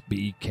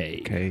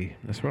SBK. Okay,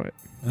 that's right.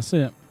 That's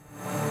it.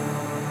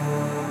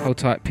 Hold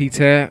tight,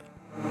 Peter.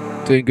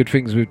 Doing good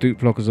things with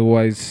Duplock as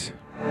always.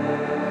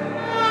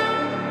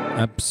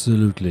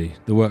 Absolutely.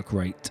 The work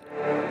rate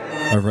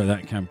over at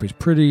that camp is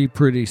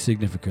pretty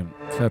significant.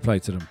 Fair play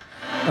to them.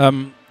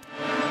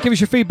 Give us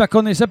your feedback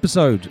on this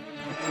episode.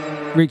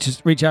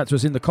 Reach out to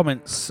us in the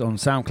comments on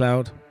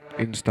SoundCloud,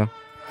 Insta.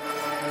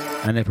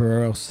 and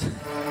everywhere else.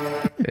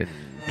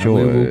 Enjoy.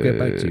 And we will get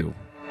back to you.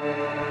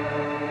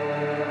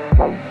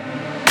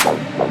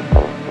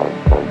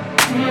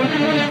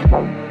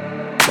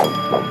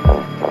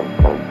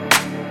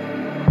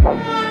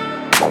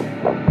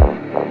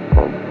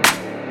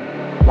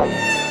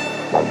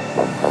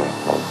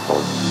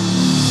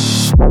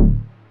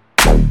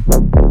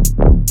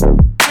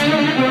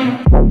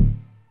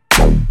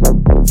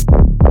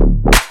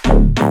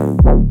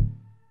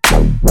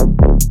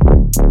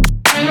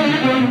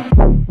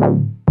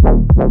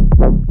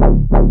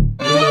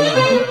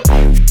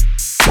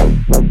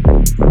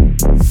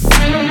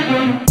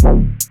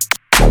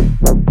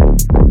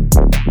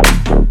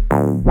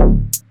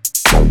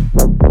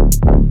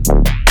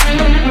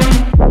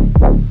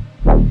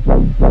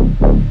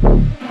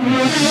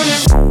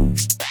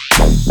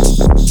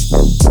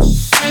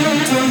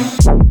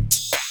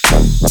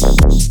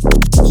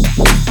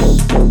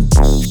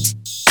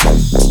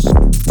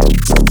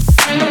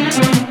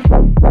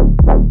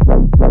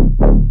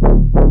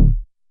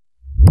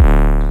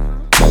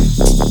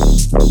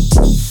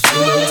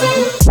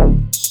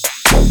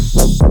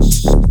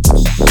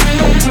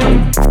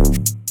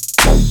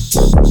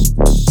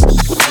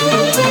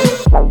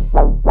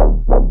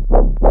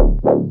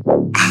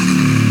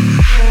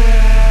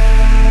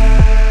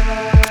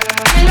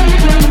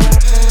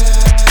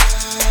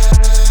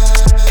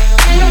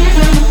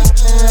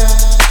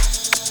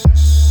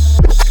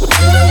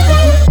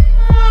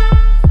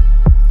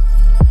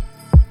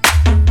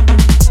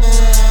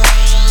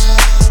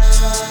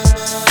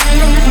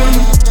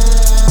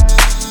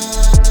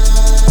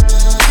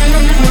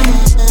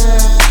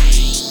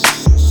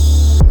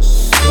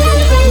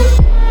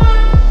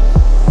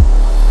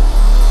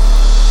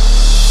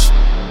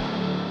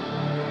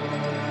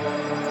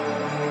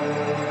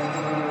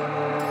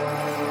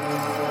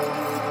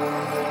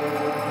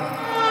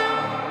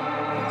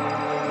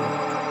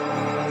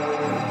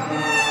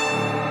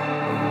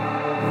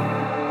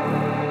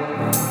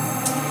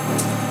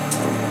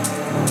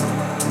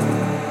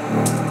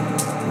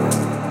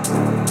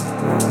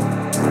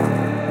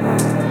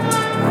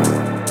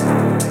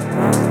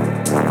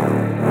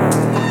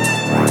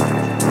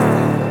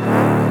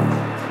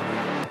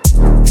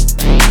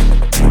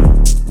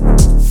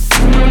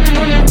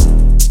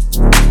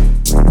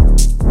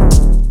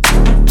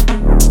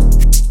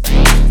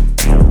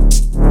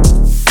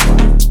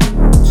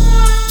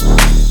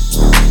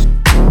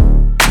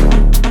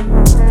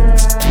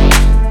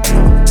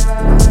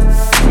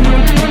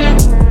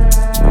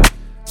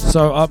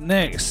 So up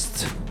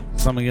next,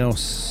 something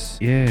else.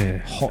 Yeah.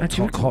 Hot.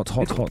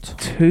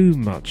 Too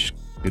much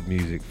good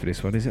music for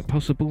this one. Is it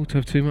possible to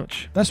have too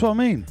much? That's what I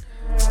mean.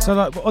 So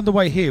like on the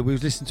way here, we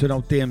was listening to an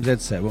old DMZ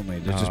set, weren't we?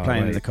 Just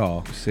playing in the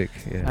car. Sick,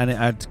 yeah. And it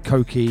had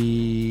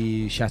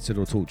Cokie, Shattered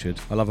or Tortured.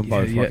 I love them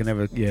both. I can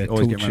never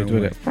always get around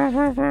with it.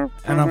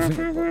 And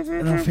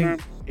I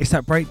think it's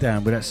that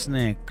breakdown with that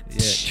snare.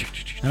 Yeah.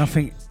 And I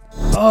think,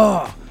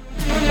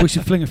 we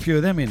should fling a few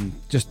of them in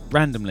just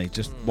randomly.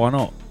 Just why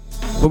not?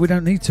 But we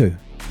don't need to.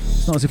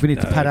 It's not as if we need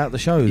to pad out the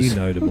shows. You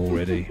know them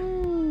already.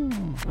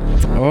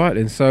 All right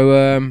then.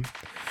 So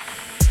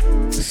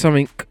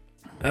something.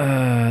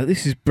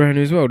 This is brand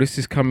new as well. This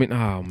is coming.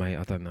 Oh mate,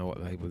 I don't know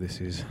what label this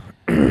is.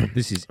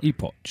 This is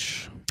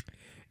Epoch.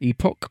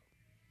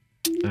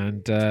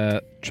 And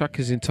track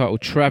is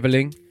entitled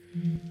Travelling.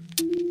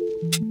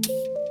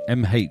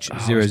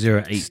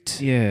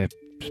 MH008. Yeah,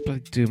 just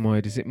bloody do my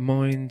head. Is it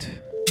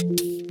Mind?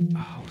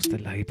 Oh, what's the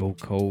label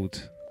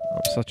called?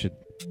 I'm such a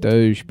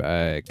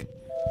douchebag.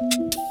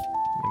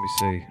 Let me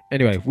see.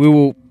 Anyway, we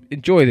will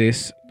enjoy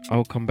this.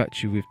 I'll come back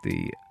to you with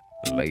the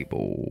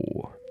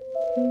label.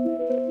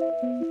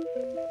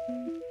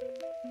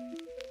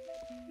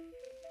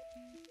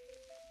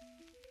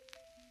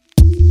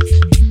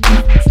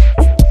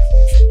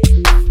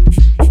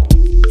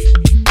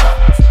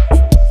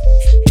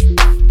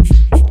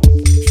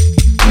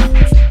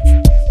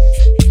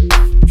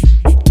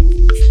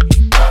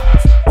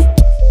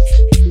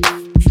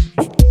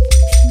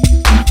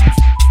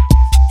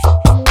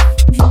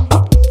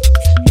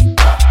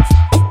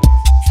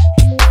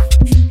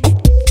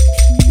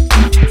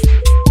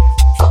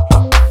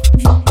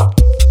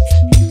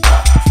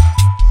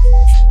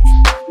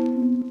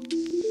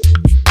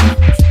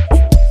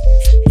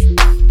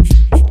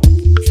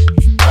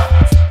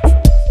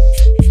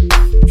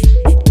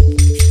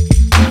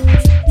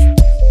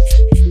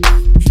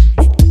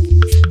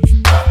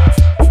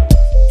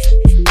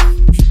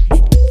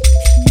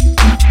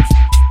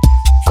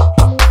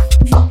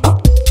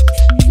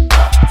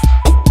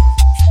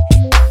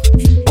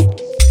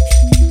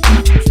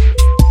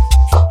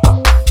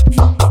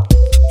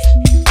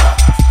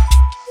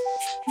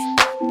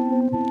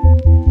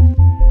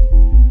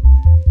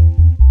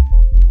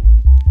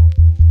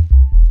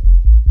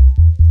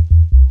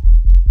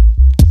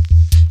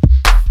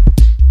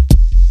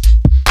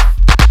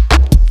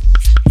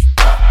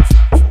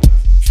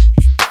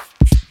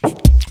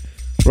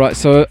 Right,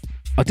 so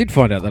I did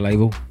find out the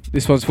label.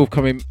 This one's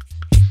forthcoming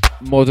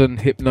Modern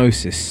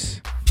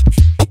Hypnosis.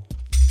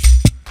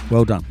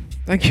 Well done.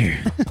 Thank you.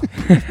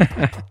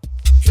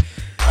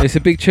 It's a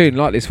big tune,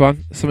 like this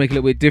one. Something a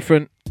little bit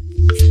different,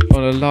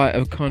 on a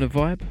lighter kind of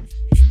vibe.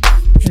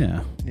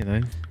 Yeah. You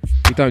know,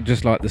 we don't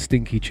just like the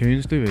stinky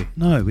tunes, do we?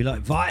 No, we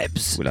like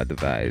vibes. We like the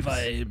vibes.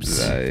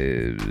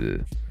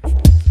 Vibes.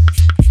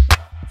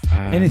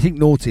 Anything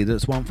naughty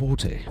that's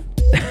 140.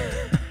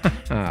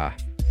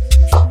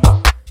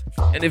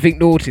 Anything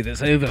naughty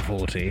that's over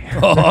 40.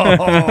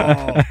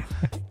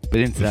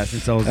 Been into that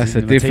since I was That's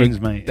in a my different.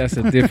 teens, mate. That's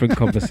a different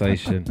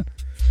conversation.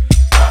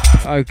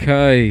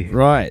 Okay.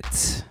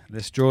 Right.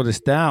 Let's draw this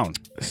down.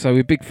 So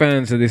we're big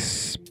fans of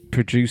this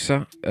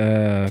producer.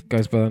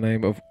 Goes by the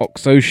name of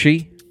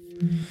Oxoshi.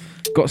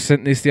 Got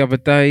sent this the other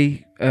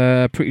day.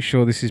 Pretty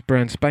sure this is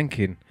brand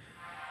spanking.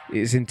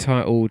 It's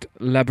entitled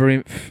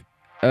Labyrinth.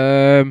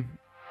 I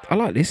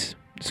like this.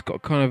 It's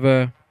got kind of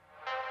a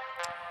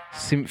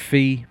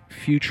synthy,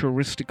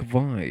 futuristic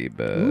vibe.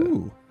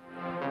 Ooh.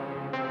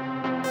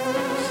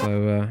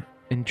 So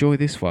enjoy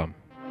this one.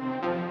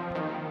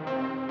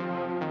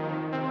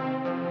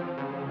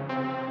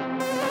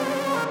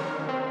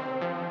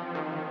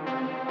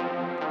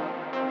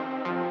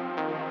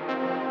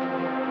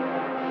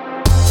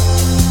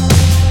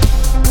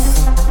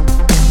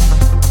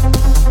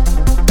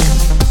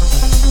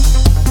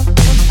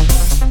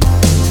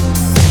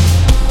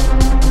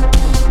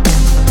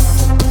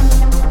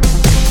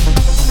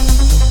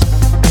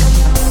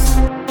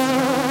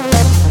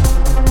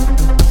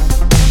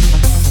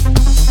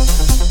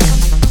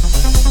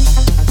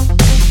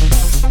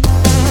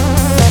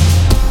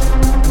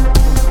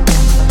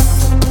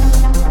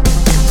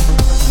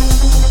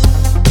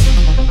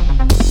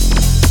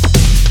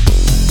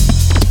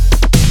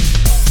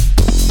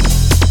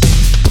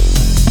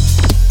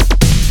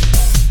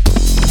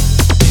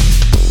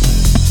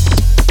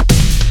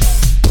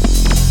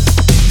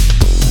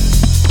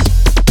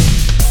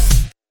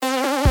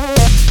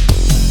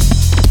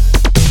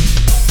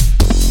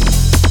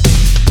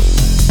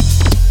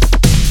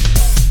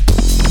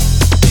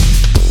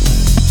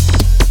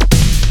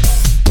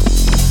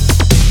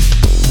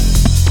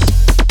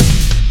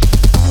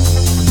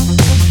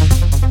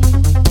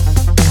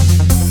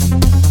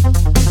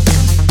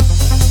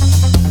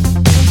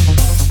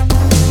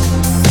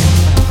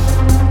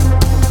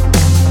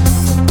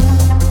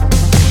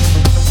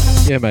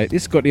 Yeah, mate.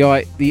 This has got the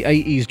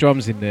 80s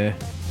drums in there,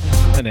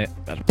 isn't it?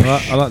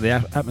 I like the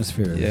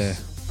atmosphere of Yeah. this.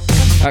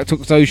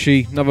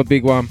 Oxoshi, another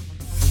big one.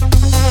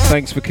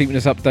 Thanks for keeping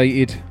us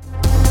updated.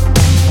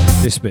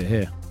 This bit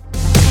here.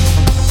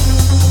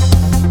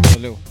 A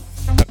little.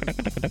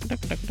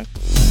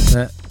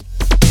 That,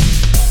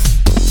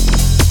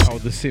 Oh,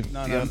 the synth.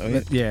 no, Yeah, no, I know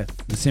it. yeah,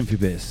 the synthy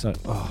bits. So,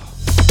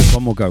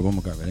 one more go,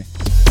 ready?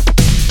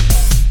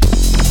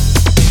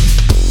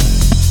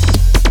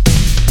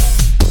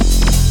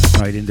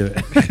 No, he didn't do it.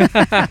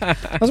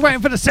 I was waiting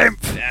for the synth.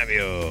 Damn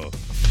you.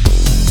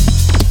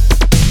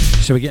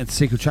 Shall we get into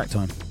secret track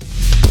time?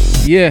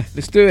 Yeah,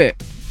 let's do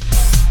it.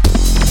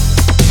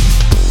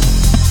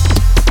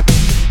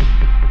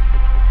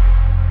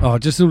 Oh,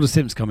 just all the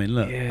synths come in,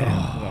 look. Yeah,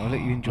 Oh, well, I'll let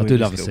you enjoy I do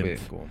this love a little synth.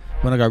 bit. Go on.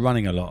 When I go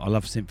running a lot, I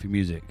love synthy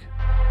music.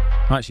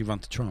 I actually run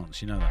to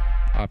trance, you know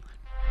that?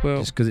 Well,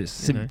 Just because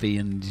it's you know. synthy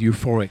and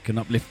euphoric and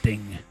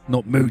uplifting,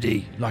 not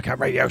moody, like our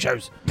radio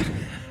shows.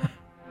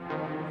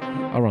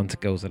 I run to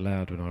Girls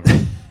Aloud when I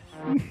run.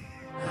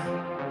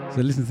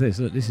 So listen to this.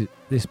 Look, this is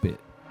this bit.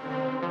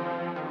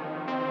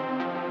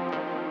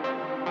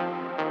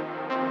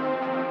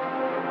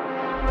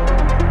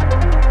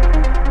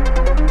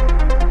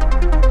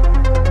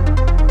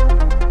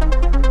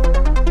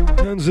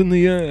 Hands in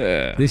the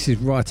air. This is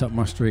right up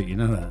my street. You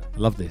know that. I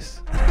love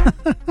this.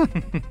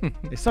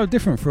 It's so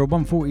different for a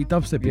 140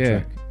 dubstep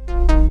Yeah. track.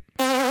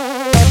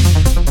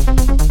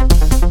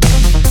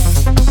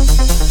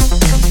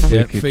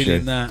 Yeah, Wicked feeling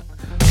tune. that.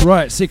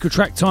 Right, secret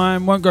track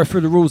time. Won't go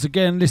through the rules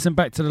again. Listen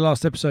back to the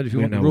last episode if you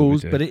We want the know what we're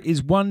rules. doing. But it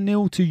is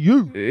 1-0 to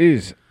you. It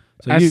is.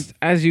 So you,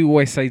 As you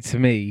always say to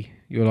me,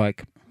 you're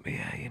like,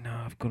 yeah, you know,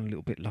 I've gone a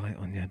little bit light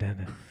on you,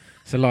 don't I?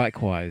 So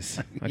likewise,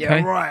 okay?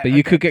 Yeah, right, But you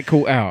okay. could get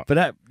caught out.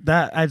 but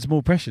that adds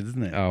more pressure,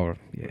 doesn't it? Oh,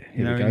 yeah. Here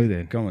You know, we go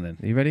then. Go on then.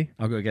 Are you ready?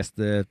 I've got to guess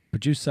the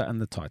producer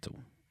and the title.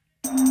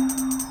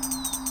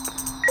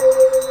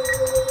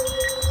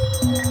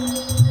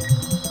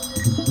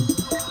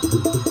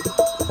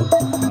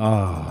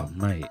 Oh,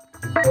 mate.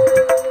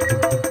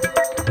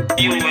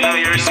 You will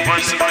your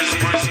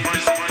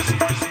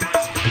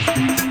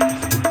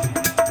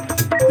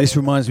This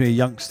reminds me of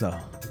Youngster.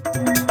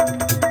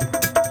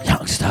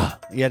 Youngster.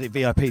 He had it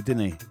VIP, didn't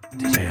he?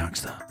 DJ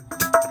Youngster.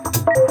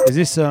 Is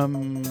this You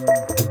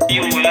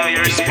will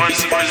your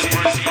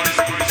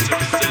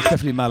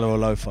definitely Malo or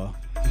Loafer?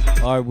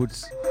 I would.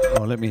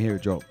 Oh, let me hear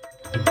it drop.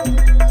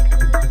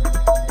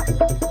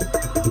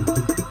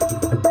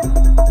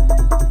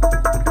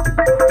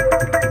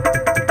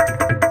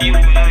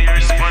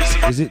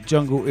 Is it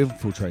Jungle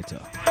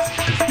Infiltrator?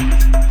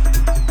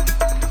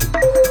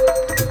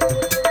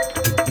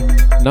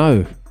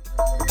 No.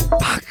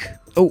 Fuck.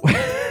 Oh.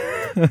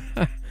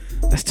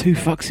 That's two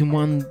fucks in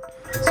one.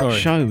 Sorry.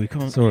 show. We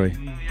can't. Sorry.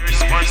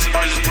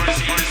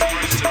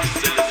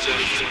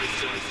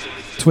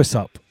 Twist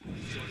up.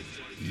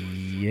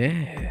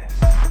 Yeah.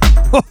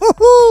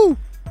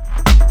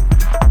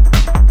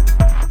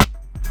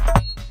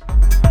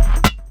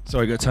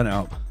 Sorry, got to turn it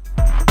up.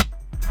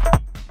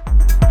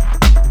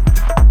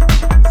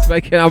 It's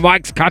making our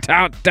mics cut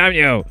out. Damn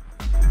you.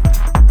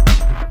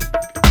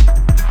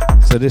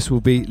 So this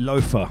will be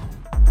Loafer.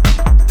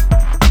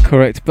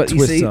 Correct, but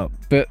Twist you see, up.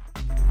 but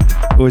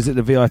Or is it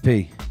the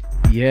VIP?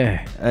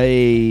 yeah.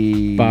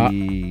 Hey. But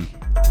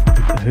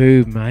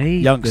who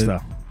made Youngster.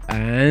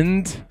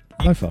 And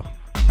Loafer.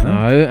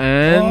 no,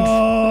 and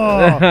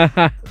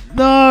Oh,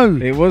 no.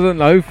 it wasn't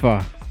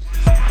Loafer.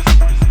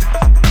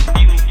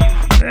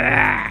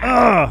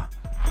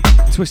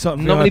 Twist up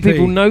VIP. Not many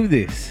people know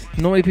this.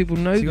 Not many people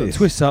know So you got this.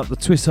 Twist Up, the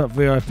Twist Up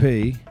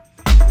VIP.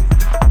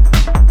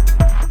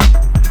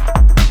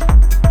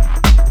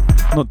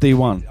 Not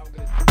D1.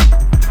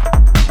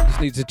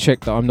 Just need to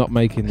check that I'm not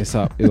making this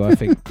up. Who I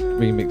think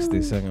remixed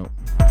this. Hang on.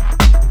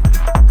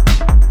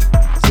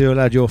 So you're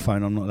allowed your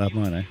phone, I'm not allowed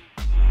mine, eh?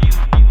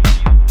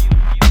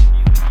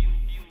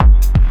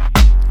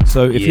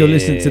 So if you're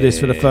listening to this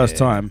for the first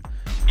time,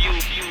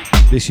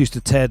 this used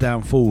to tear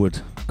down forward.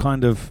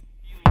 Kind of,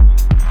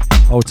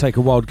 I would take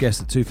a wild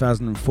guess at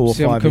 2004,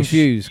 See, I'm 5-ish.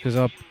 confused because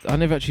I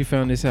never actually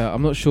found this out.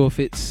 I'm not sure if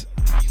it's.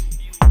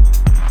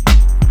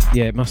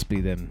 Yeah, it must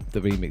be them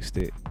that remixed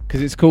it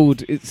because it's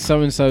called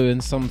so and so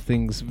and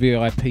something's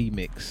VIP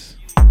mix.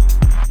 Do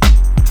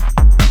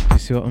you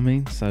see what I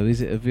mean? So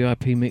is it a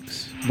VIP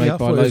mix made Yeah, I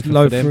by thought it was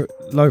Loafer for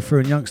them? Loafer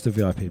and Youngster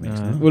VIP mix.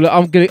 Well, look,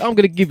 I'm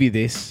gonna give you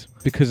this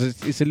because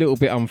it's a little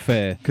bit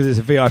unfair. Because it's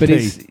a VIP. But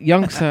it's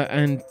Youngster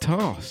and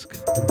Task.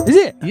 Is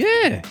it?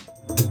 Yeah.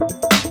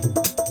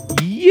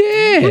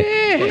 Yeah.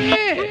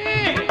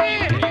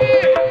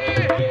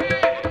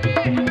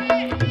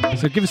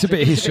 So give us a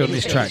bit of history on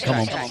this track. Come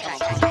on.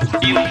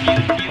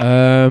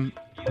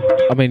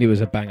 I mean, it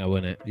was a banger,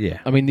 wasn't it? Yeah.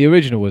 I mean, the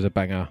original was a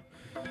banger,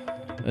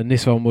 and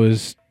this one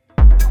was.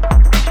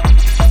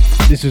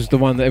 This was the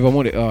one that everyone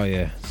wanted. Oh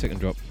yeah, second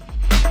drop.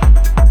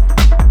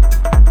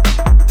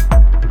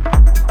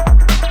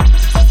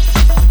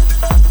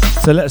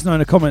 So let us know in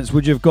the comments,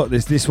 would you have got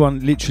this? This one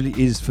literally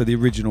is for the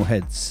original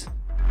heads.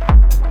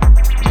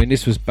 I mean,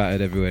 this was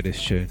battered everywhere,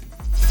 this tune.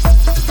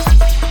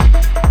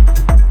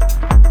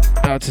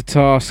 Out to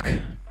Task.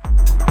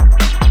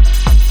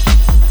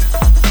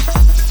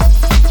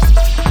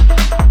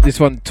 This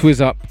one, Twiz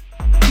Up.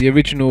 The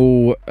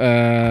original,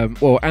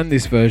 and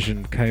this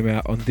version came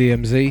out on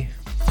DMZ.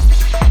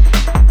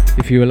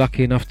 If you were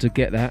lucky enough to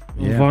get that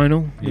on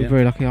vinyl, you were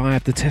very lucky. I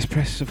had the test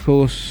press, of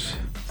course.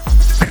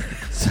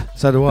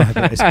 So do I,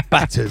 but it's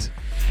battered.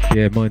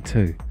 Yeah, mine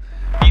too.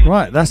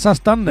 Right, that's us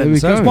done then. There we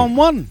So it's go.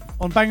 1-1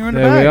 on Banger in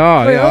the There Bag. we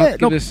are. Look Yeah, at it.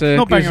 give us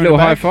a Banger in little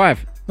the high Bag.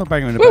 five. Not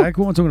Banger in the Woo! Bag.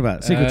 What am I talking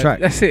about? Secret track.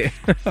 That's it.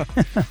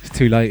 It's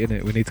too late, isn't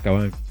it? We need to go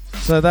home.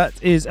 So that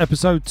is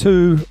episode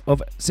 2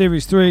 of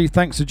Series 3.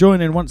 Thanks for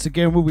joining once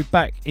again. We'll be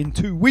back in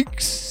 2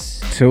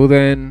 weeks. Till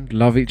then,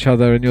 love each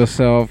other and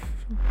yourself.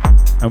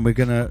 And we're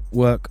going to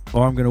work,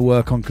 or I'm going to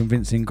work on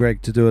convincing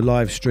Greg to do a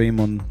live stream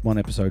on one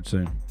episode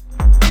soon.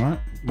 Alright?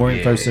 More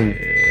info soon.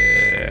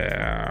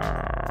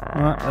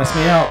 Alright, that's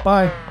me out.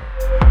 Bye.